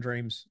hopes and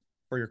dreams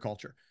for your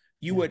culture.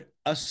 You yeah, would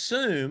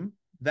assume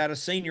that a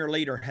senior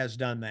leader has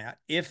done that.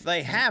 If they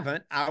right.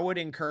 haven't, I would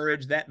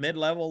encourage that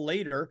mid-level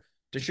leader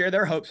to share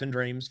their hopes and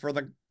dreams for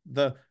the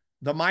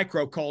the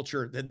micro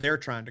culture that they're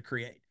trying to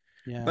create.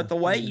 Yeah, But the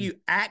way yeah. you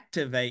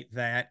activate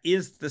that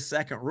is the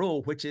second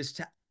rule, which is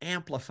to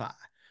amplify.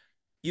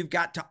 You've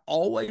got to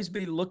always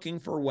be looking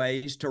for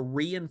ways to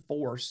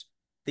reinforce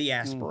the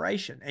Mm,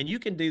 aspiration. And you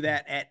can do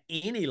that at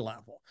any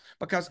level,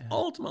 because yeah.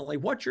 ultimately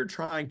what you're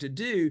trying to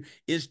do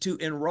is to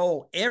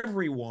enroll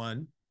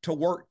everyone to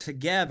work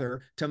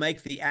together to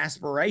make the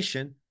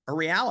aspiration a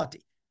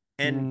reality.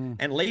 Mm,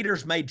 And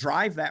leaders may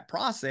drive that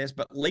process,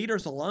 but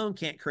leaders alone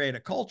can't create a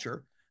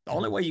culture. The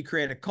only yeah. way you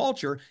create a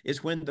culture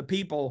is when the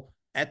people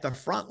at the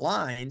front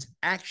lines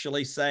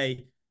actually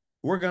say,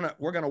 we're going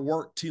to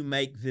work to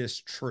make this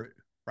true,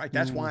 right?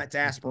 That's why it's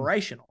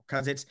aspirational,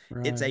 because it's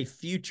Right. a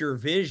future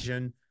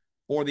vision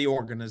for the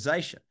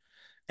organization.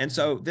 And Yeah.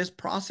 so this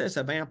process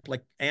of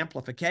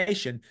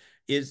amplification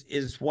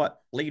is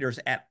what leaders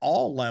at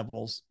all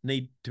levels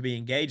need to be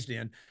engaged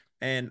in.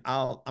 And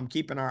I'm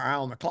keeping our eye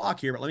on the clock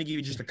here, but let me give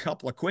you just a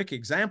couple of quick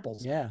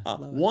examples. Yeah.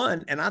 Love it.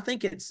 One, and I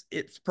think it's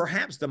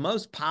perhaps the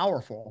most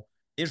powerful,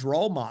 is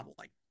role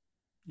modeling.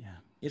 Yeah.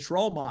 It's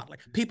role modeling.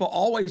 People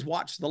always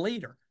watch the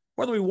leader,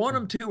 whether we want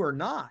them to or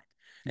not.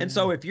 And Yeah.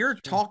 so if you're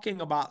Sure.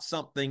 talking about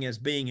something as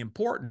being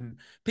important,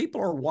 people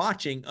are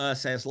watching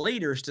us as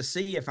leaders to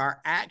see if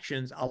our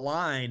actions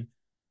align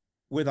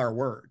with our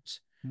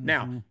words.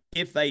 Now, Mm-hmm.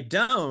 if they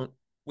don't,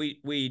 we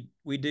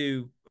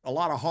do a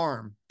lot of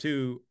harm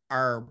to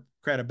our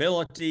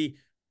credibility,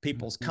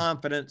 people's Mm-hmm.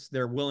 confidence,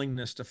 their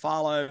willingness to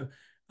follow.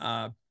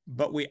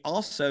 But we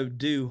also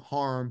do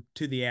harm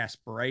to the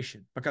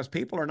aspiration, because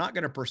people are not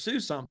going to pursue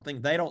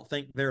something they don't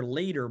think their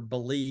leader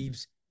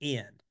believes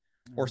in.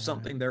 or Right.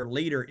 something their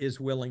leader is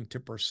willing to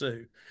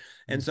pursue.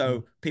 And Mm-hmm.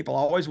 so people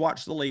always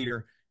watch the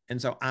leader.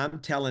 And so I'm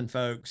telling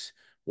folks,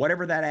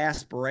 whatever that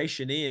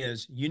aspiration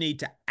is, you need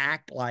to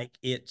act like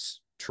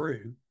it's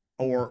true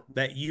or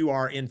that you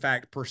are, in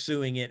fact,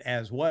 pursuing it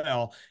as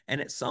well.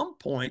 And at some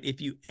point, if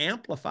you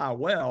amplify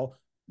well,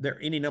 there are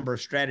any number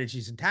of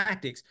strategies and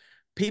tactics,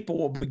 people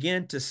will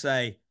begin to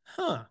say,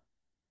 huh,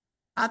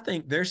 I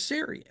think they're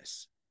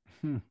serious.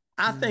 Mm-hmm.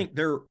 I Yeah. think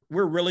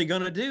we're really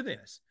going to do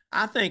this.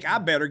 I think I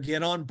better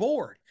get on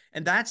board.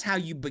 And that's how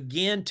you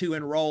begin to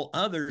enroll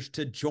others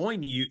to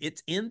join you.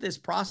 It's in this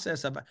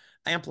process of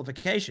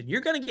amplification. You're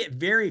going to get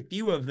very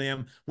few of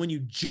them when you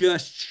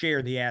just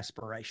share the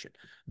aspiration,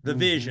 the Mm-hmm.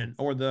 vision,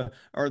 or the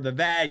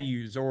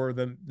values, or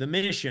the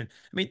mission.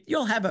 I mean,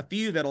 you'll have a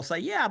few that'll say,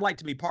 "Yeah, I'd like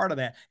to be part of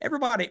that."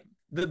 Everybody,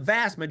 the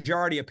vast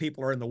majority of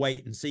people are in the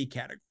wait and see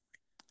category.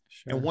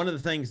 And Sure. one of the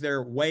things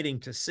they're waiting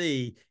to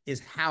see is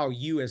how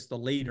you, as the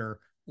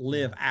leader,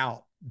 live Yeah.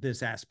 out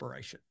this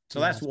aspiration. So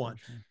The that's one.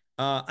 aspiration.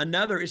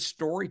 Another is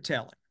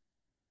storytelling.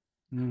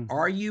 Mm.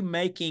 Are you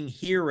making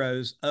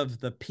heroes of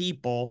the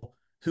people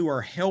who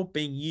are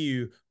helping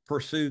you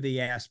pursue the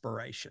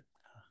aspiration?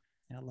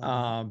 Yeah, I love that.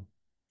 Um,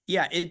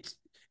 yeah, it's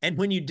and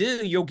when you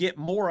do, you'll get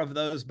more of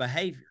those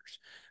behaviors.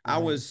 I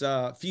Right. was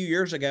a few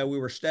years ago, we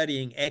were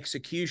studying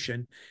execution,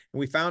 and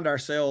we found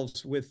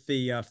ourselves with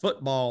the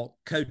football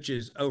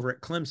coaches over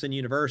at Clemson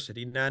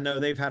University. Now, I know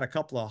they've had a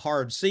couple of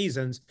hard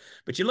seasons,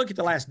 but you look at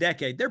the last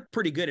decade, they're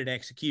pretty good at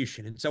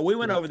execution. And so we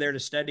went Yep. over there to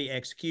study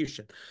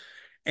execution.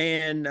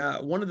 And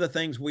one of the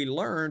things we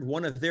learned,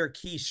 one of their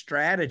key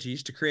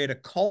strategies to create a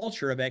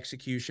culture of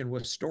execution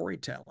was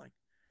storytelling.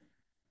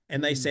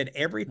 And they Mm. said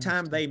every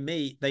time Interesting. they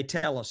meet, they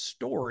tell a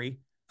story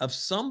of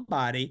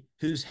somebody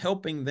who's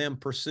helping them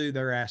pursue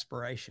their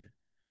aspiration.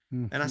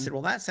 And I Mm-hmm. said,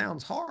 well, that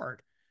sounds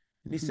hard.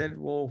 And he said,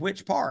 well,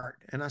 which part?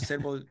 And I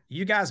said, well,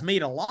 you guys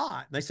meet a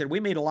lot. And they said, we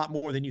meet a lot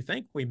more than you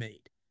think we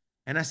meet.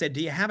 And I said,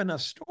 do you have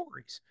enough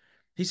stories?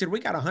 He said, we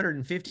got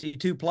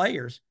 152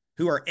 players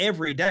who are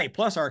every day,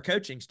 plus our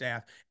coaching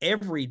staff,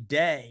 every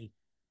day,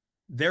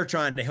 they're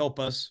trying to help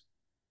us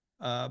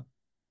uh,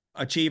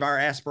 achieve our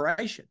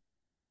aspiration.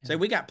 So Yeah.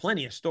 we got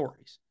plenty of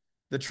stories.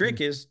 The Mm. trick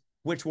is,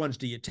 which ones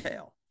do you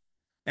tell?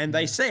 And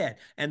they Yeah. said,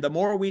 and the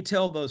more we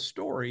tell those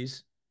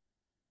stories,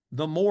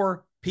 the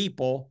more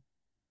people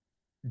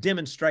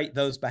demonstrate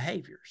those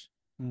behaviors.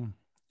 Mm.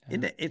 Yeah.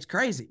 Isn't it? It's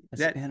crazy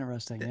That's that,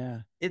 interesting. that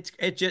Yeah.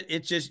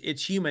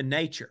 it's human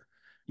nature.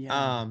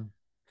 Yeah. Um,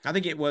 I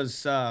think it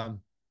was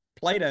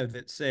Plato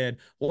that said,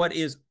 "What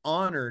is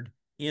honored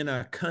in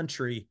a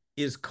country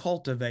is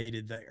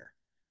cultivated there."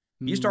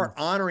 You Mm. start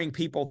honoring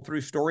people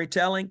through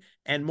storytelling,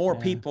 and more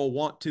Yeah. people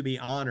want to be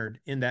honored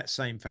in that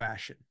same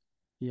fashion.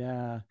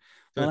 Yeah.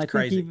 So Well, it's I think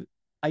crazy. even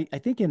I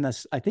think in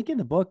this I think in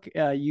the book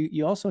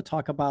you also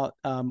talk about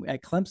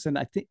at Clemson.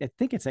 I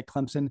think it's at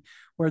Clemson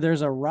where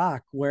there's a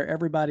rock where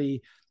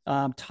everybody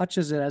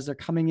touches it as they're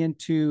coming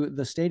into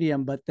the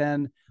stadium, but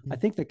then I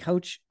think the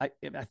coach,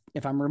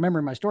 if I'm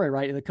remembering my story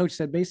right, the coach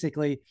said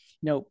basically,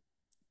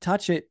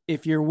 touch it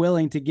if you're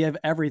willing to give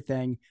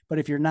everything, but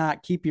if you're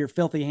not, keep your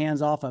filthy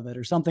hands off of it,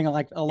 or something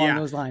like along Yeah.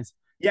 those lines.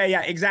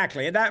 Yeah,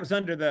 exactly. And that was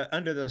under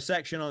the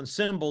section on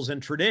symbols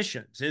and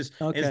traditions is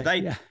Okay. they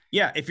Yeah.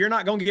 yeah, if you're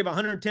not going to give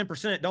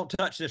 110%, don't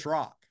touch this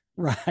rock.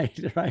 Right.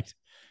 Right.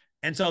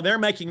 And so they're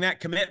making that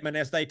commitment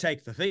as they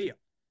take the field.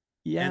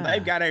 And they've Yeah.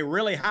 got a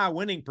really high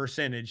winning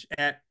percentage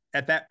at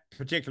that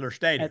particular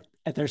stadium.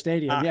 At their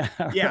stadium. Yeah.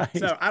 Yeah, Right.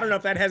 so I don't know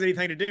if that has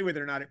anything to do with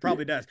it or not. It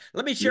probably does.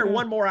 Let me share Yeah.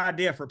 one more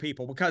idea for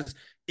people because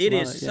it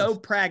Love is it. so Yes.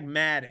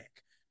 pragmatic.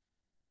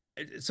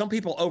 Some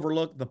people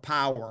overlook the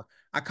power.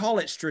 I call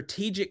it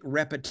strategic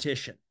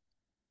repetition.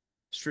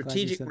 Glad you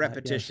Strategic said that. Yes.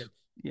 repetition.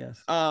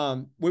 Yes.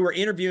 We were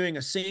interviewing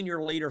a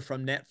senior leader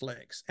from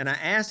Netflix, and I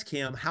asked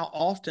him how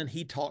often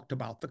he talked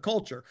about the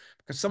culture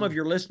because some of Mm.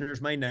 your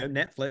listeners may know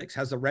Netflix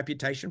has a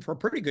reputation for a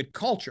pretty good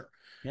culture.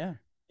 Yeah.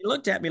 He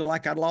looked at me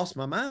like I'd lost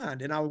my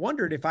mind, and I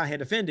wondered if I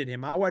had offended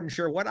him. I wasn't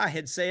sure what I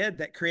had said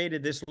that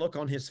created this look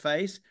on his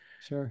face.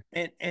 Sure.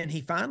 And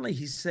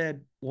he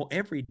said, well,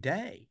 every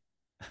day.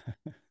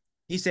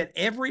 He said,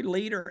 every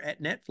leader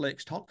at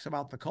Netflix talks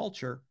about the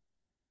culture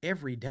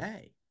every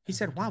day. He Every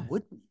said, why day.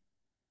 wouldn't you?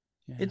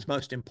 Yeah. It's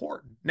most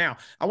important. Now,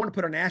 I want to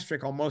put an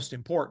asterisk on most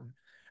important.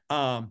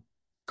 Um,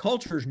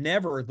 Culture's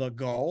never the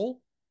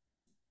goal.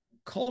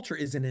 Culture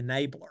is an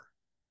enabler.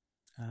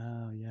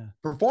 Oh, yeah.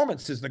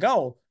 Performance is the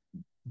goal,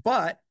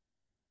 but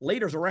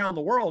leaders around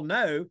the world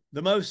know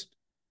the most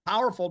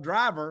powerful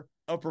driver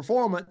of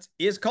performance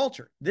is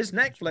culture. This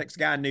Culture. Netflix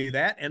guy knew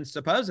that, and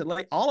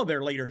supposedly all of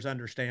their leaders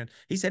understand.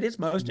 He said it's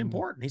most Mm.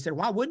 important. He said,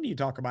 why wouldn't you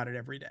talk about it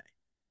every day?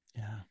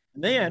 Yeah.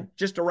 And Yeah. then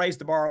just to raise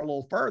the bar a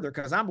little further,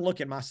 because I'm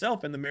looking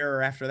myself in the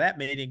mirror after that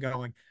meeting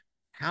going,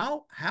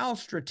 how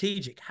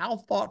strategic, how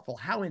thoughtful,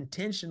 how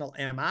intentional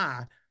am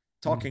I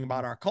talking Mm-hmm.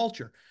 about our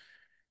culture?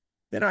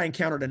 Then I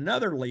encountered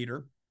another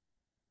leader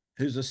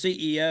who's a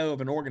CEO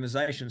of an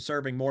organization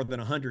serving more than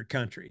 100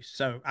 countries.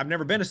 So I've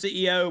never been a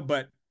CEO,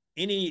 but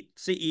any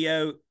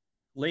CEO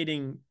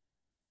leading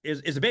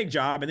is a big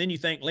job, and then you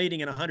think leading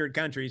in 100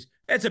 countries,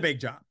 it's a big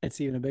job. It's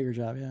even a bigger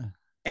job. Yeah.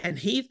 And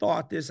he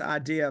thought this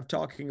idea of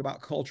talking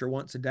about culture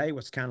once a day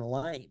was kind of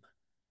lame.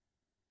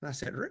 And I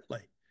said,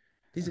 really?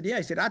 He said, yeah.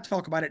 He said, I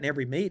talk about it in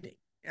every meeting.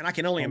 And I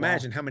can only Oh, wow.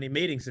 imagine how many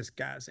meetings this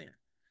guy's in.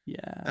 And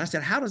I Yeah.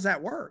 said, how does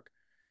that work?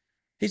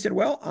 He said,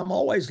 well, I'm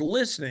always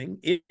listening.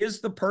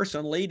 Is the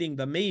person leading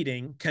the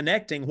meeting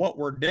connecting what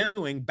we're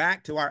doing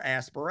back to our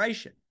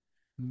aspiration?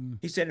 Mm.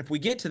 He said, if we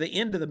get to the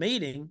end of the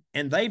meeting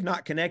and they've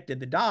not connected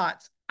the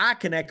dots, I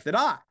connect the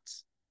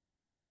dots.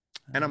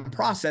 And I'm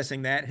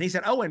processing that. And he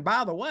said, oh, and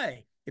by the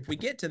way, if we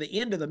get to the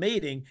end of the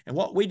meeting and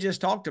what we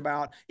just talked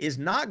about is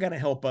not going to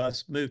help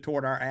us move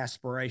toward our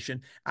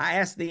aspiration, I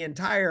asked the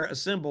entire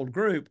assembled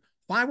group,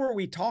 why were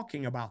we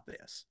talking about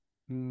this?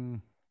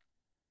 Mm.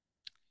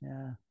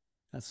 Yeah,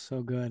 that's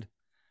so good.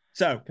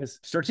 So, Because,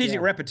 strategic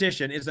yeah,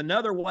 repetition is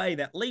another way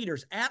that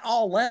leaders at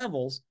all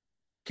levels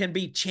can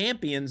be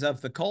champions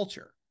of the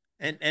culture.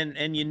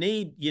 And you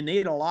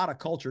need a lot of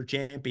culture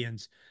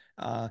champions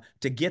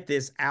to get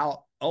this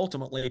out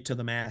ultimately to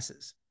the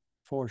masses.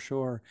 for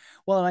sure.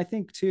 Well, and I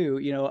think too,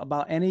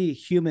 about any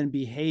human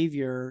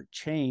behavior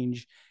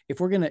change, if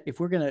we're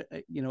gonna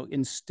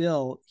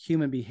instill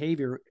human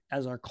behavior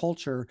as our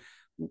culture,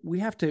 we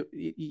have to,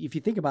 if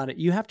you think about it,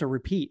 you have to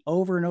repeat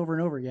over and over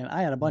and over again.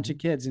 I had a bunch of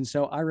kids, and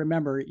so I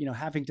remember,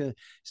 having to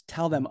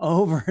tell them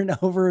over and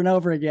over and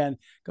over again,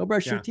 go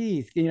brush your Yeah.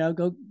 teeth,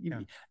 go. Yeah.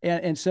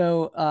 And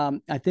so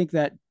I think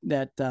that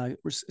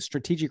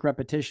strategic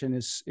repetition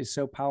is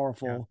so Yeah.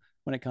 powerful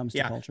when it comes to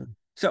Yeah. culture.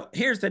 So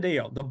here's the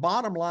deal. The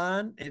bottom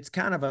line, it's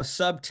kind of a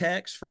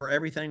subtext for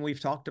everything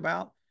we've talked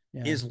about,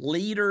 Yeah. is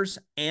leaders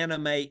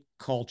animate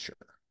culture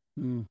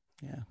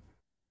Yeah.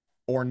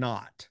 or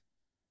not,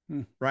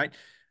 right?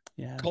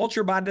 Yeah.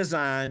 Culture by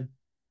design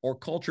or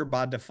culture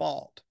by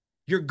default.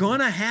 You're going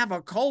to have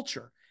a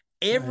culture.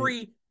 Right.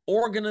 Every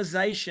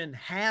organization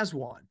has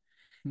one.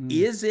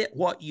 Is it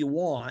what you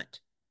want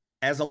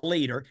as a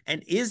leader?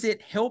 And is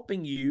it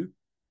helping you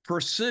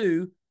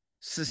pursue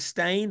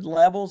sustained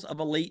levels of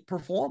elite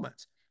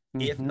performance?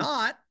 If Mm-hmm.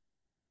 not,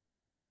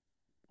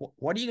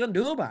 what are you going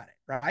to do about it?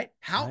 Right?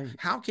 Right.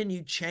 How can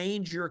you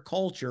change your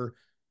culture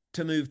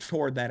to move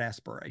toward that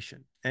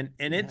aspiration? And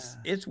Yeah.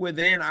 it's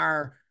within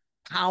our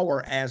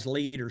power as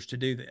leaders to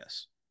do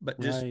this, but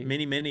just Right.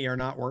 many are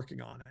not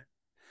working on it.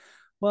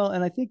 Well,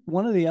 and I think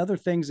one of the other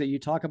things that you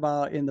talk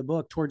about in the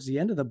book towards the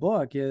end of the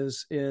book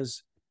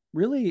is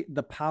really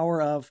the power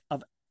of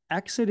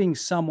exiting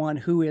someone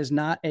who is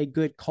not a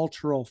good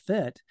cultural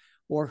fit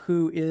or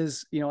who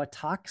is, a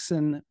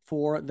toxin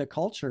for the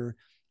culture.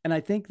 And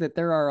I think that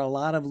there are a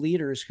lot of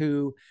leaders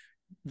who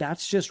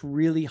that's just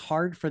really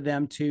hard for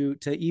them to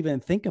even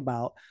think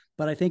about.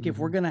 But I think if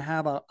we're going to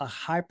have a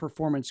high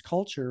performance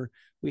culture,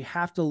 we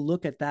have to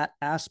look at that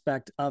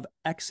aspect of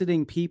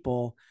exiting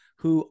people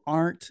who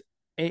aren't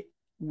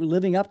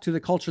living up to the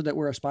culture that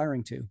we're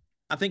aspiring to.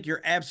 I think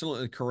you're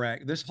absolutely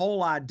correct. This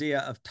whole idea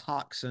of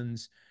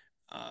toxins,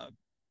 uh,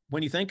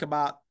 when you think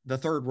about the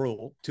third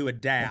rule, to Yeah.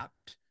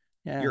 adapt,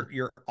 Yeah.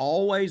 you're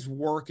always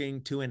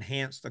working to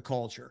enhance the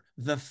culture.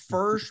 The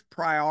first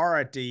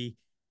priority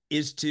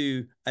is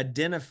to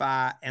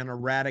identify and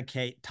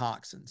eradicate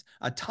toxins.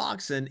 A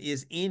toxin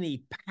is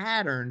any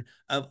pattern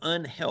of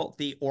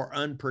unhealthy or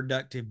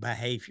unproductive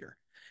behavior.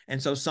 And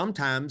so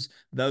sometimes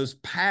those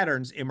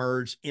patterns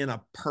emerge in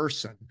a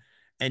person.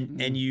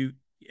 And you,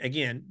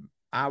 again,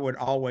 I would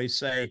always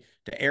say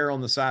to err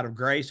on the side of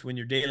grace when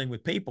you're dealing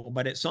with people,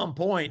 but at some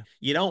point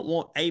you don't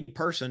want a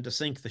person to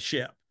sink the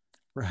ship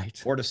Right.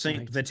 or to sink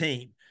Right. the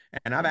team.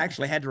 And I've Yeah.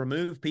 actually had to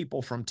remove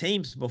people from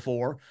teams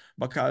before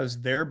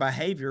because their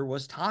behavior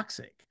was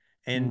toxic.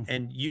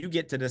 And you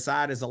get to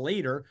decide as a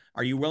leader,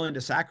 are you willing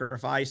to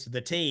sacrifice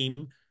the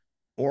team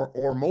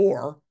or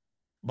more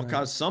Right.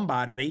 because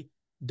somebody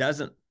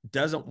doesn't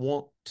doesn't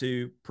want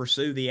to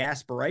pursue the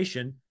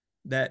aspiration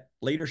that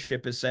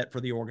leadership is set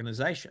for the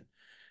organization.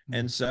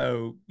 And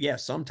so, yeah,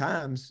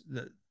 sometimes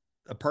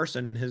a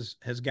person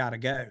has got to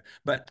go.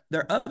 But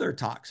there are other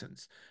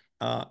toxins,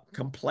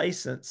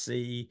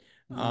 complacency,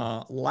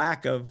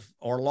 lack of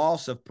or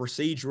loss of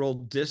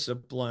procedural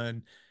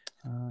discipline,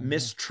 Yeah.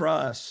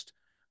 mistrust,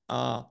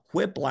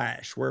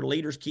 whiplash, where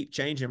leaders keep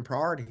changing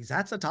priorities.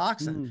 That's a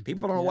toxin.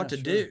 People don't know what Yeah,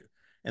 to sure. do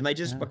and they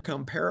just Yeah.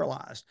 become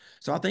paralyzed.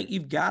 So I think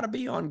you've got to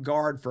be on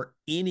guard for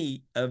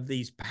any of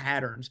these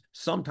patterns.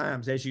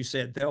 Sometimes, as you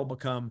said, they'll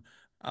become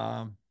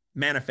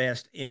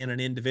manifest in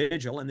an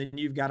individual, and then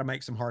you've got to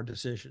make some hard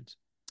decisions.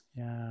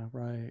 Yeah,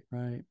 right,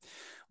 right.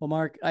 Well,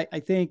 Mark, I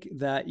think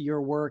that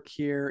your work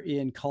here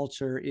in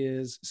culture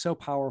is so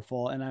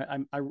powerful,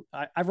 and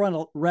I've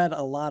read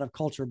a lot of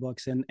culture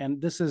books, and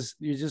this is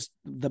you're just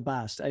the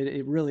best.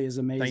 It really is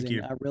Thank amazing.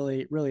 you. I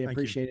really Thank you.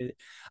 appreciated it.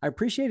 I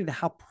appreciated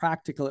how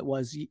practical it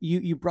was.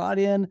 You brought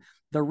in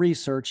the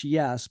research,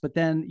 yes, but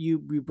then you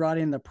brought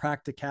in the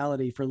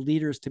practicality for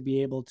leaders to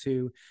be able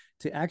to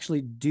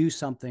actually do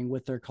something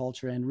with their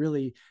culture and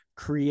really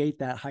create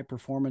that high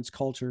performance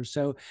culture.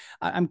 So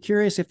I'm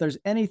curious if there's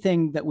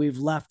anything that we've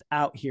left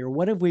out here.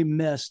 What have we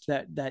missed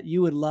that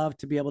you would love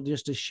to be able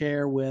just to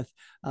share with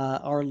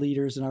our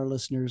leaders and our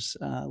listeners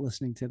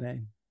listening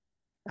today?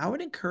 I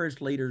would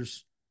encourage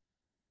leaders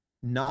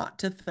not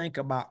to think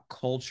about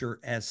culture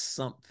as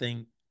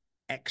something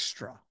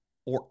extra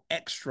or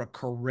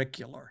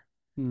extracurricular.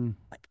 Mm.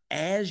 Like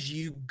as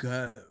you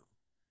go,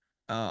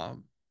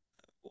 um,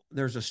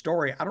 there's a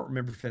story. I don't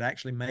remember if it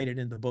actually made it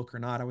in the book or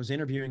not. I was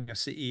interviewing a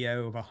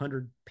CEO of a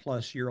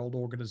 100+ year old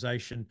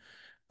organization,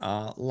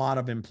 a lot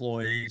of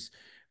employees,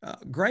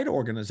 great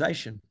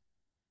organization,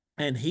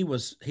 and he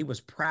was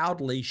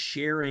proudly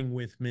sharing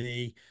with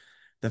me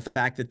the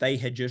fact that they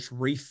had just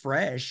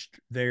refreshed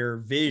their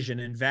vision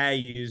and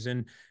values,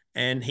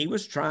 and he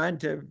was trying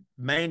to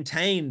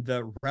maintain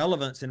the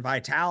relevance and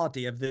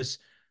vitality of this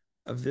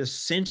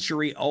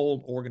century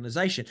old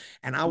organization.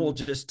 And I will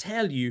Mm. just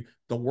tell you,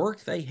 the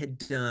work they had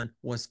done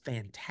was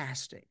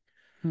fantastic.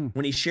 Mm.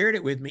 When he shared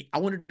it with me, I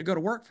wanted to go to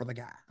work for the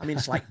guy. I mean,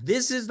 it's like,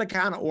 this is the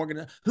kind of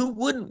who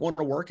wouldn't want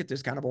to work at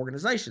this kind of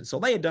organization? So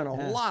they had done a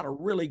Yeah. lot of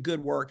really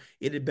good work.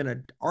 It had been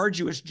an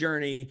arduous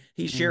journey.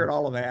 He Mm. shared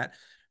all of that.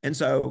 And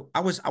so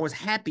I was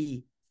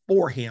happy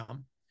for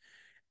him.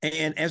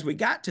 And as we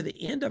got to the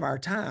end of our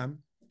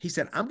time, he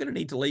said, I'm going to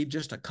need to leave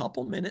just a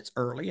couple minutes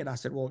early. And I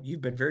said, well,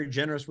 you've been very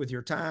generous with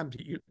your time.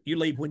 You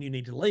leave when you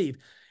need to leave.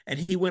 And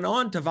he went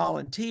on to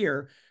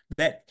volunteer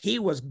that he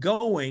was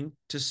going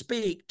to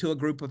speak to a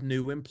group of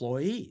new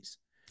employees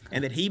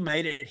and that he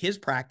made it his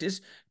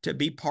practice to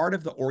be part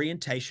of the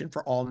orientation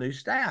for all new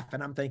staff.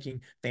 And I'm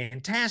thinking,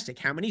 fantastic.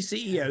 How many Yeah.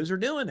 CEOs are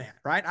doing that?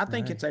 Right. I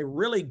think it's Right. a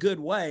really good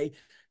way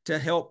to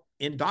help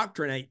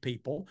indoctrinate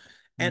people.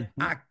 And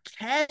Mm-hmm. I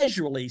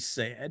casually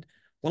said,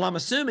 well, I'm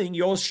assuming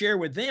you'll share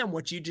with them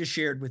what you just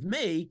shared with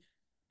me.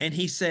 And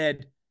he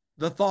said,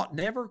 the thought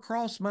never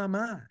crossed my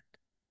mind.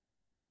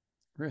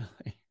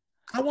 Really?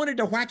 I wanted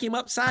to whack him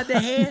upside the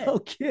head. No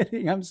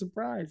kidding. I'm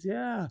surprised.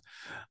 Yeah.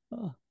 Oh,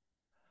 wow.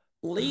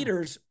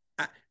 Leaders,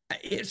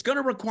 it's going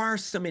to require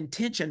some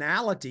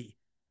intentionality,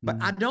 but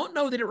I Mm. don't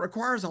know that it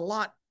requires a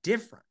lot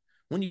different.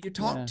 When you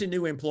talk Yeah. to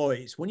new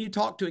employees, when you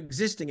talk to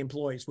existing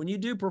employees, when you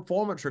do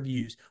performance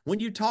reviews, when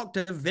you talk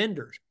to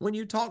vendors, when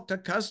you talk to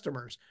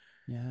customers,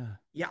 Yeah.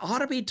 you ought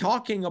to be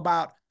talking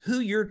about who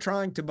you're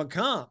trying to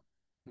become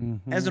as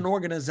Mm-hmm. an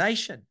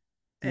organization.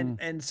 And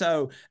Mm. and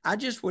so I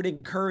just would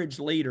encourage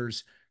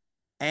leaders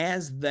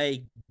as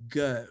they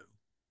go,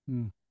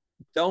 Mm.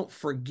 don't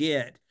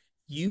forget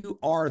you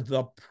are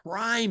the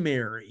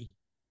primary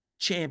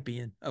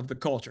champion of the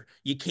culture.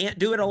 You can't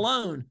do it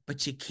alone,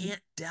 but you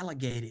can't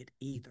delegate it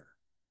either.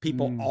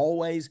 People Mm.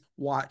 always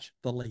watch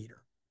the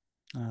leader.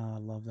 Oh, I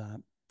love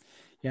that.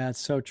 Yeah, it's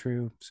so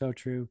true. So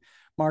true.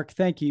 Mark,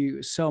 thank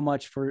you so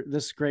much for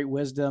this great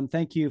wisdom.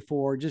 Thank you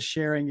for just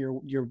sharing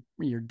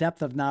your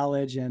depth of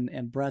knowledge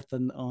and breadth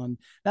on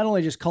not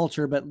only just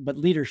culture but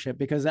leadership,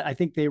 because I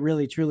think they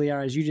really truly are,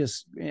 as you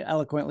just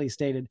eloquently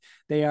stated,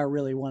 they are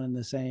really one and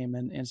the same.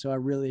 And so I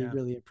really, Yeah.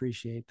 really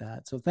appreciate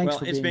that. So thanks Well,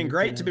 for it's being been here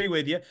great to today. be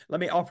with you.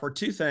 Let me offer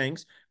two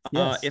things.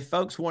 Yes. If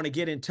folks want to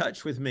get in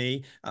touch with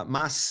me,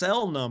 my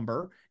cell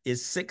number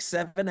is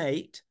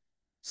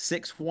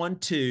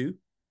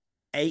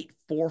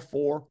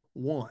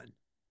 678-612-8441.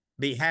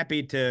 Be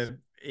happy to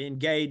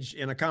engage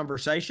in a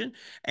conversation.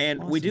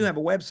 And we do Awesome. have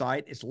a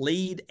website. It's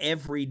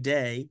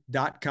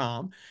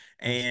leadeveryday.com. Awesome.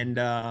 And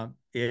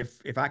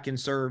if I can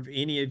serve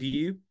any of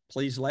you,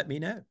 please let me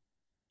know.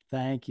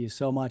 Thank you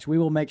so much. We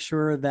will make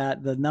sure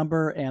that the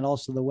number and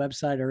also the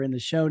website are in the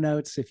show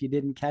notes. If you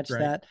didn't catch Great.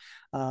 that,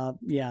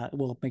 yeah,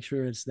 we'll make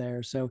sure it's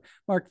there. So,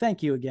 Mark,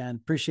 thank you again.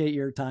 Appreciate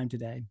your time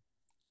today.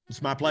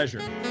 It's my pleasure.